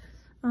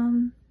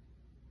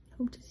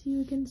 Hope to see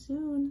you again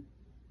soon.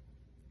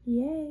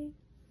 Yay.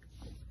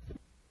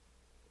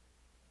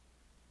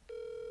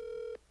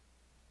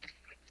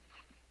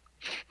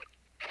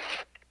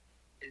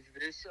 Is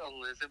this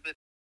Elizabeth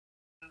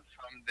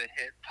from the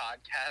hit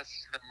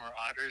podcast, The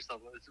Marauders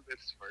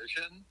Elizabeth's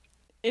version?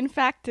 In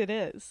fact, it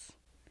is.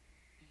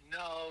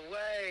 No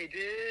way,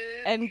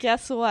 dude. And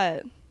guess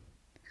what?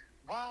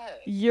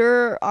 What?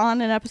 You're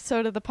on an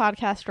episode of the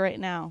podcast right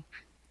now.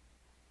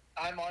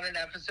 I'm on an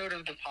episode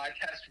of the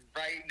podcast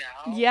right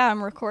now? Yeah,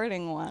 I'm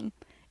recording one.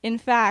 In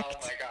fact,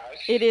 oh my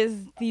gosh. It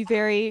is the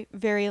very,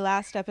 very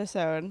last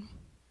episode.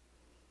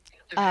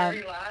 The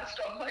very last?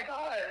 Oh my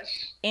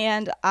gosh.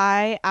 And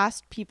I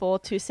asked people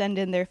to send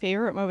in their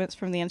favorite moments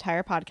from the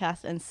entire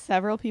podcast, and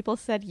several people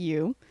said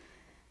you.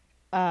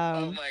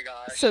 Oh my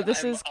gosh. So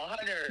this is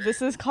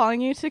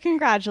calling you to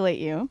congratulate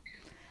you.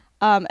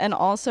 And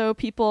also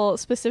people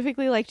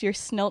specifically liked your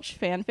Snilch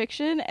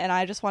fanfiction, and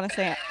I just want to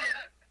say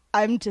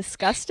I'm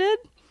disgusted.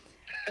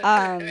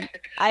 I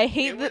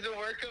hate that. It was a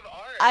work of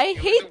art. I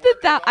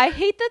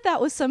hate that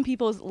was some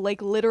people's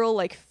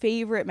literal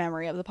favorite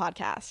memory of the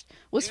podcast.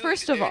 Was Dude,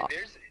 first of all,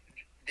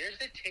 there's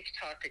a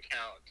TikTok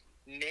account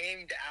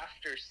named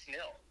after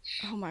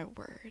Snilch. Oh my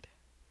word.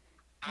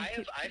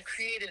 I've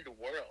created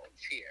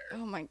worlds here.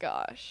 Oh my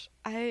gosh.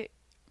 I'm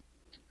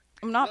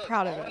not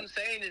proud of it. All I'm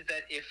saying is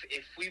that if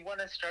we want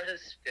to start a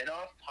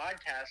spin-off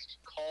podcast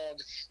called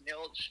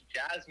Snilch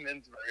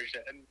Jasmine's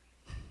version,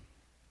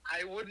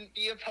 I wouldn't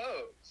be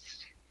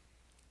opposed.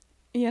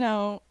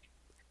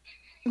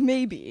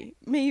 Maybe,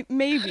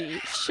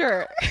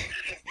 sure.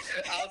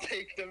 I'll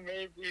take the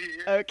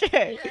maybe.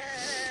 Okay.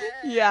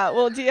 Yeah,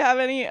 well, do you have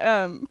any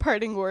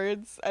parting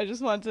words? I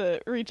just want to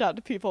reach out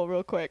to people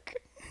real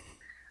quick.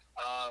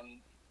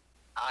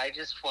 I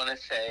just want to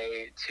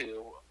say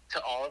to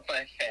all of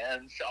my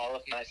fans, all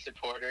of my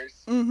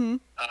supporters,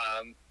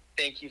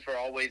 thank you for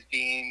always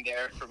being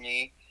there for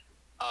me.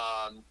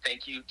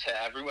 Thank you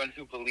to everyone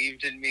who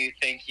believed in me.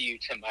 Thank you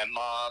to my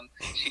mom.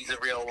 She's a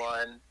real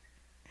one.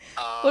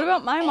 What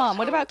about my mom?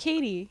 What about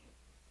Katie?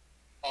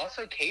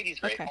 Also, Katie's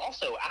great. Okay.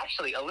 Also,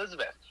 actually,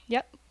 Elizabeth.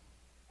 Yep.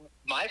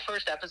 My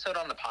first episode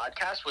on the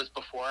podcast was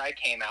before I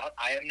came out.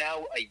 I am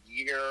now a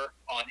year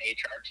on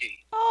HRT.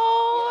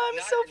 Oh,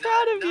 I'm so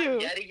proud of you.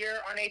 Not yet a year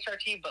on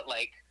HRT, but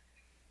like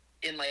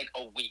in like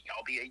a week,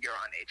 I'll be a year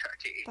on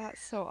HRT.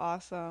 That's so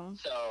awesome.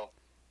 So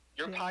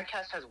your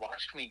podcast has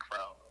watched me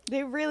grow.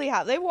 They really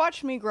have. They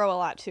watched me grow a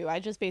lot too. I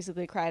just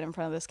basically cried in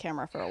front of this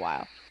camera for a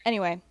while.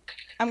 Anyway,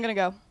 I'm going to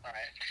go. All right.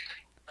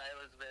 Bye,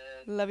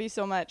 Elizabeth. Love you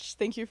so much.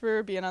 Thank you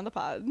for being on the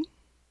pod.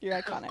 You're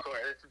iconic. Of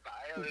course. Bye,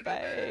 Elizabeth.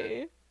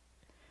 Bye.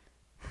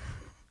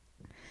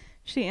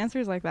 She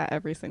answers like that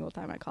every single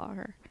time I call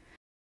her.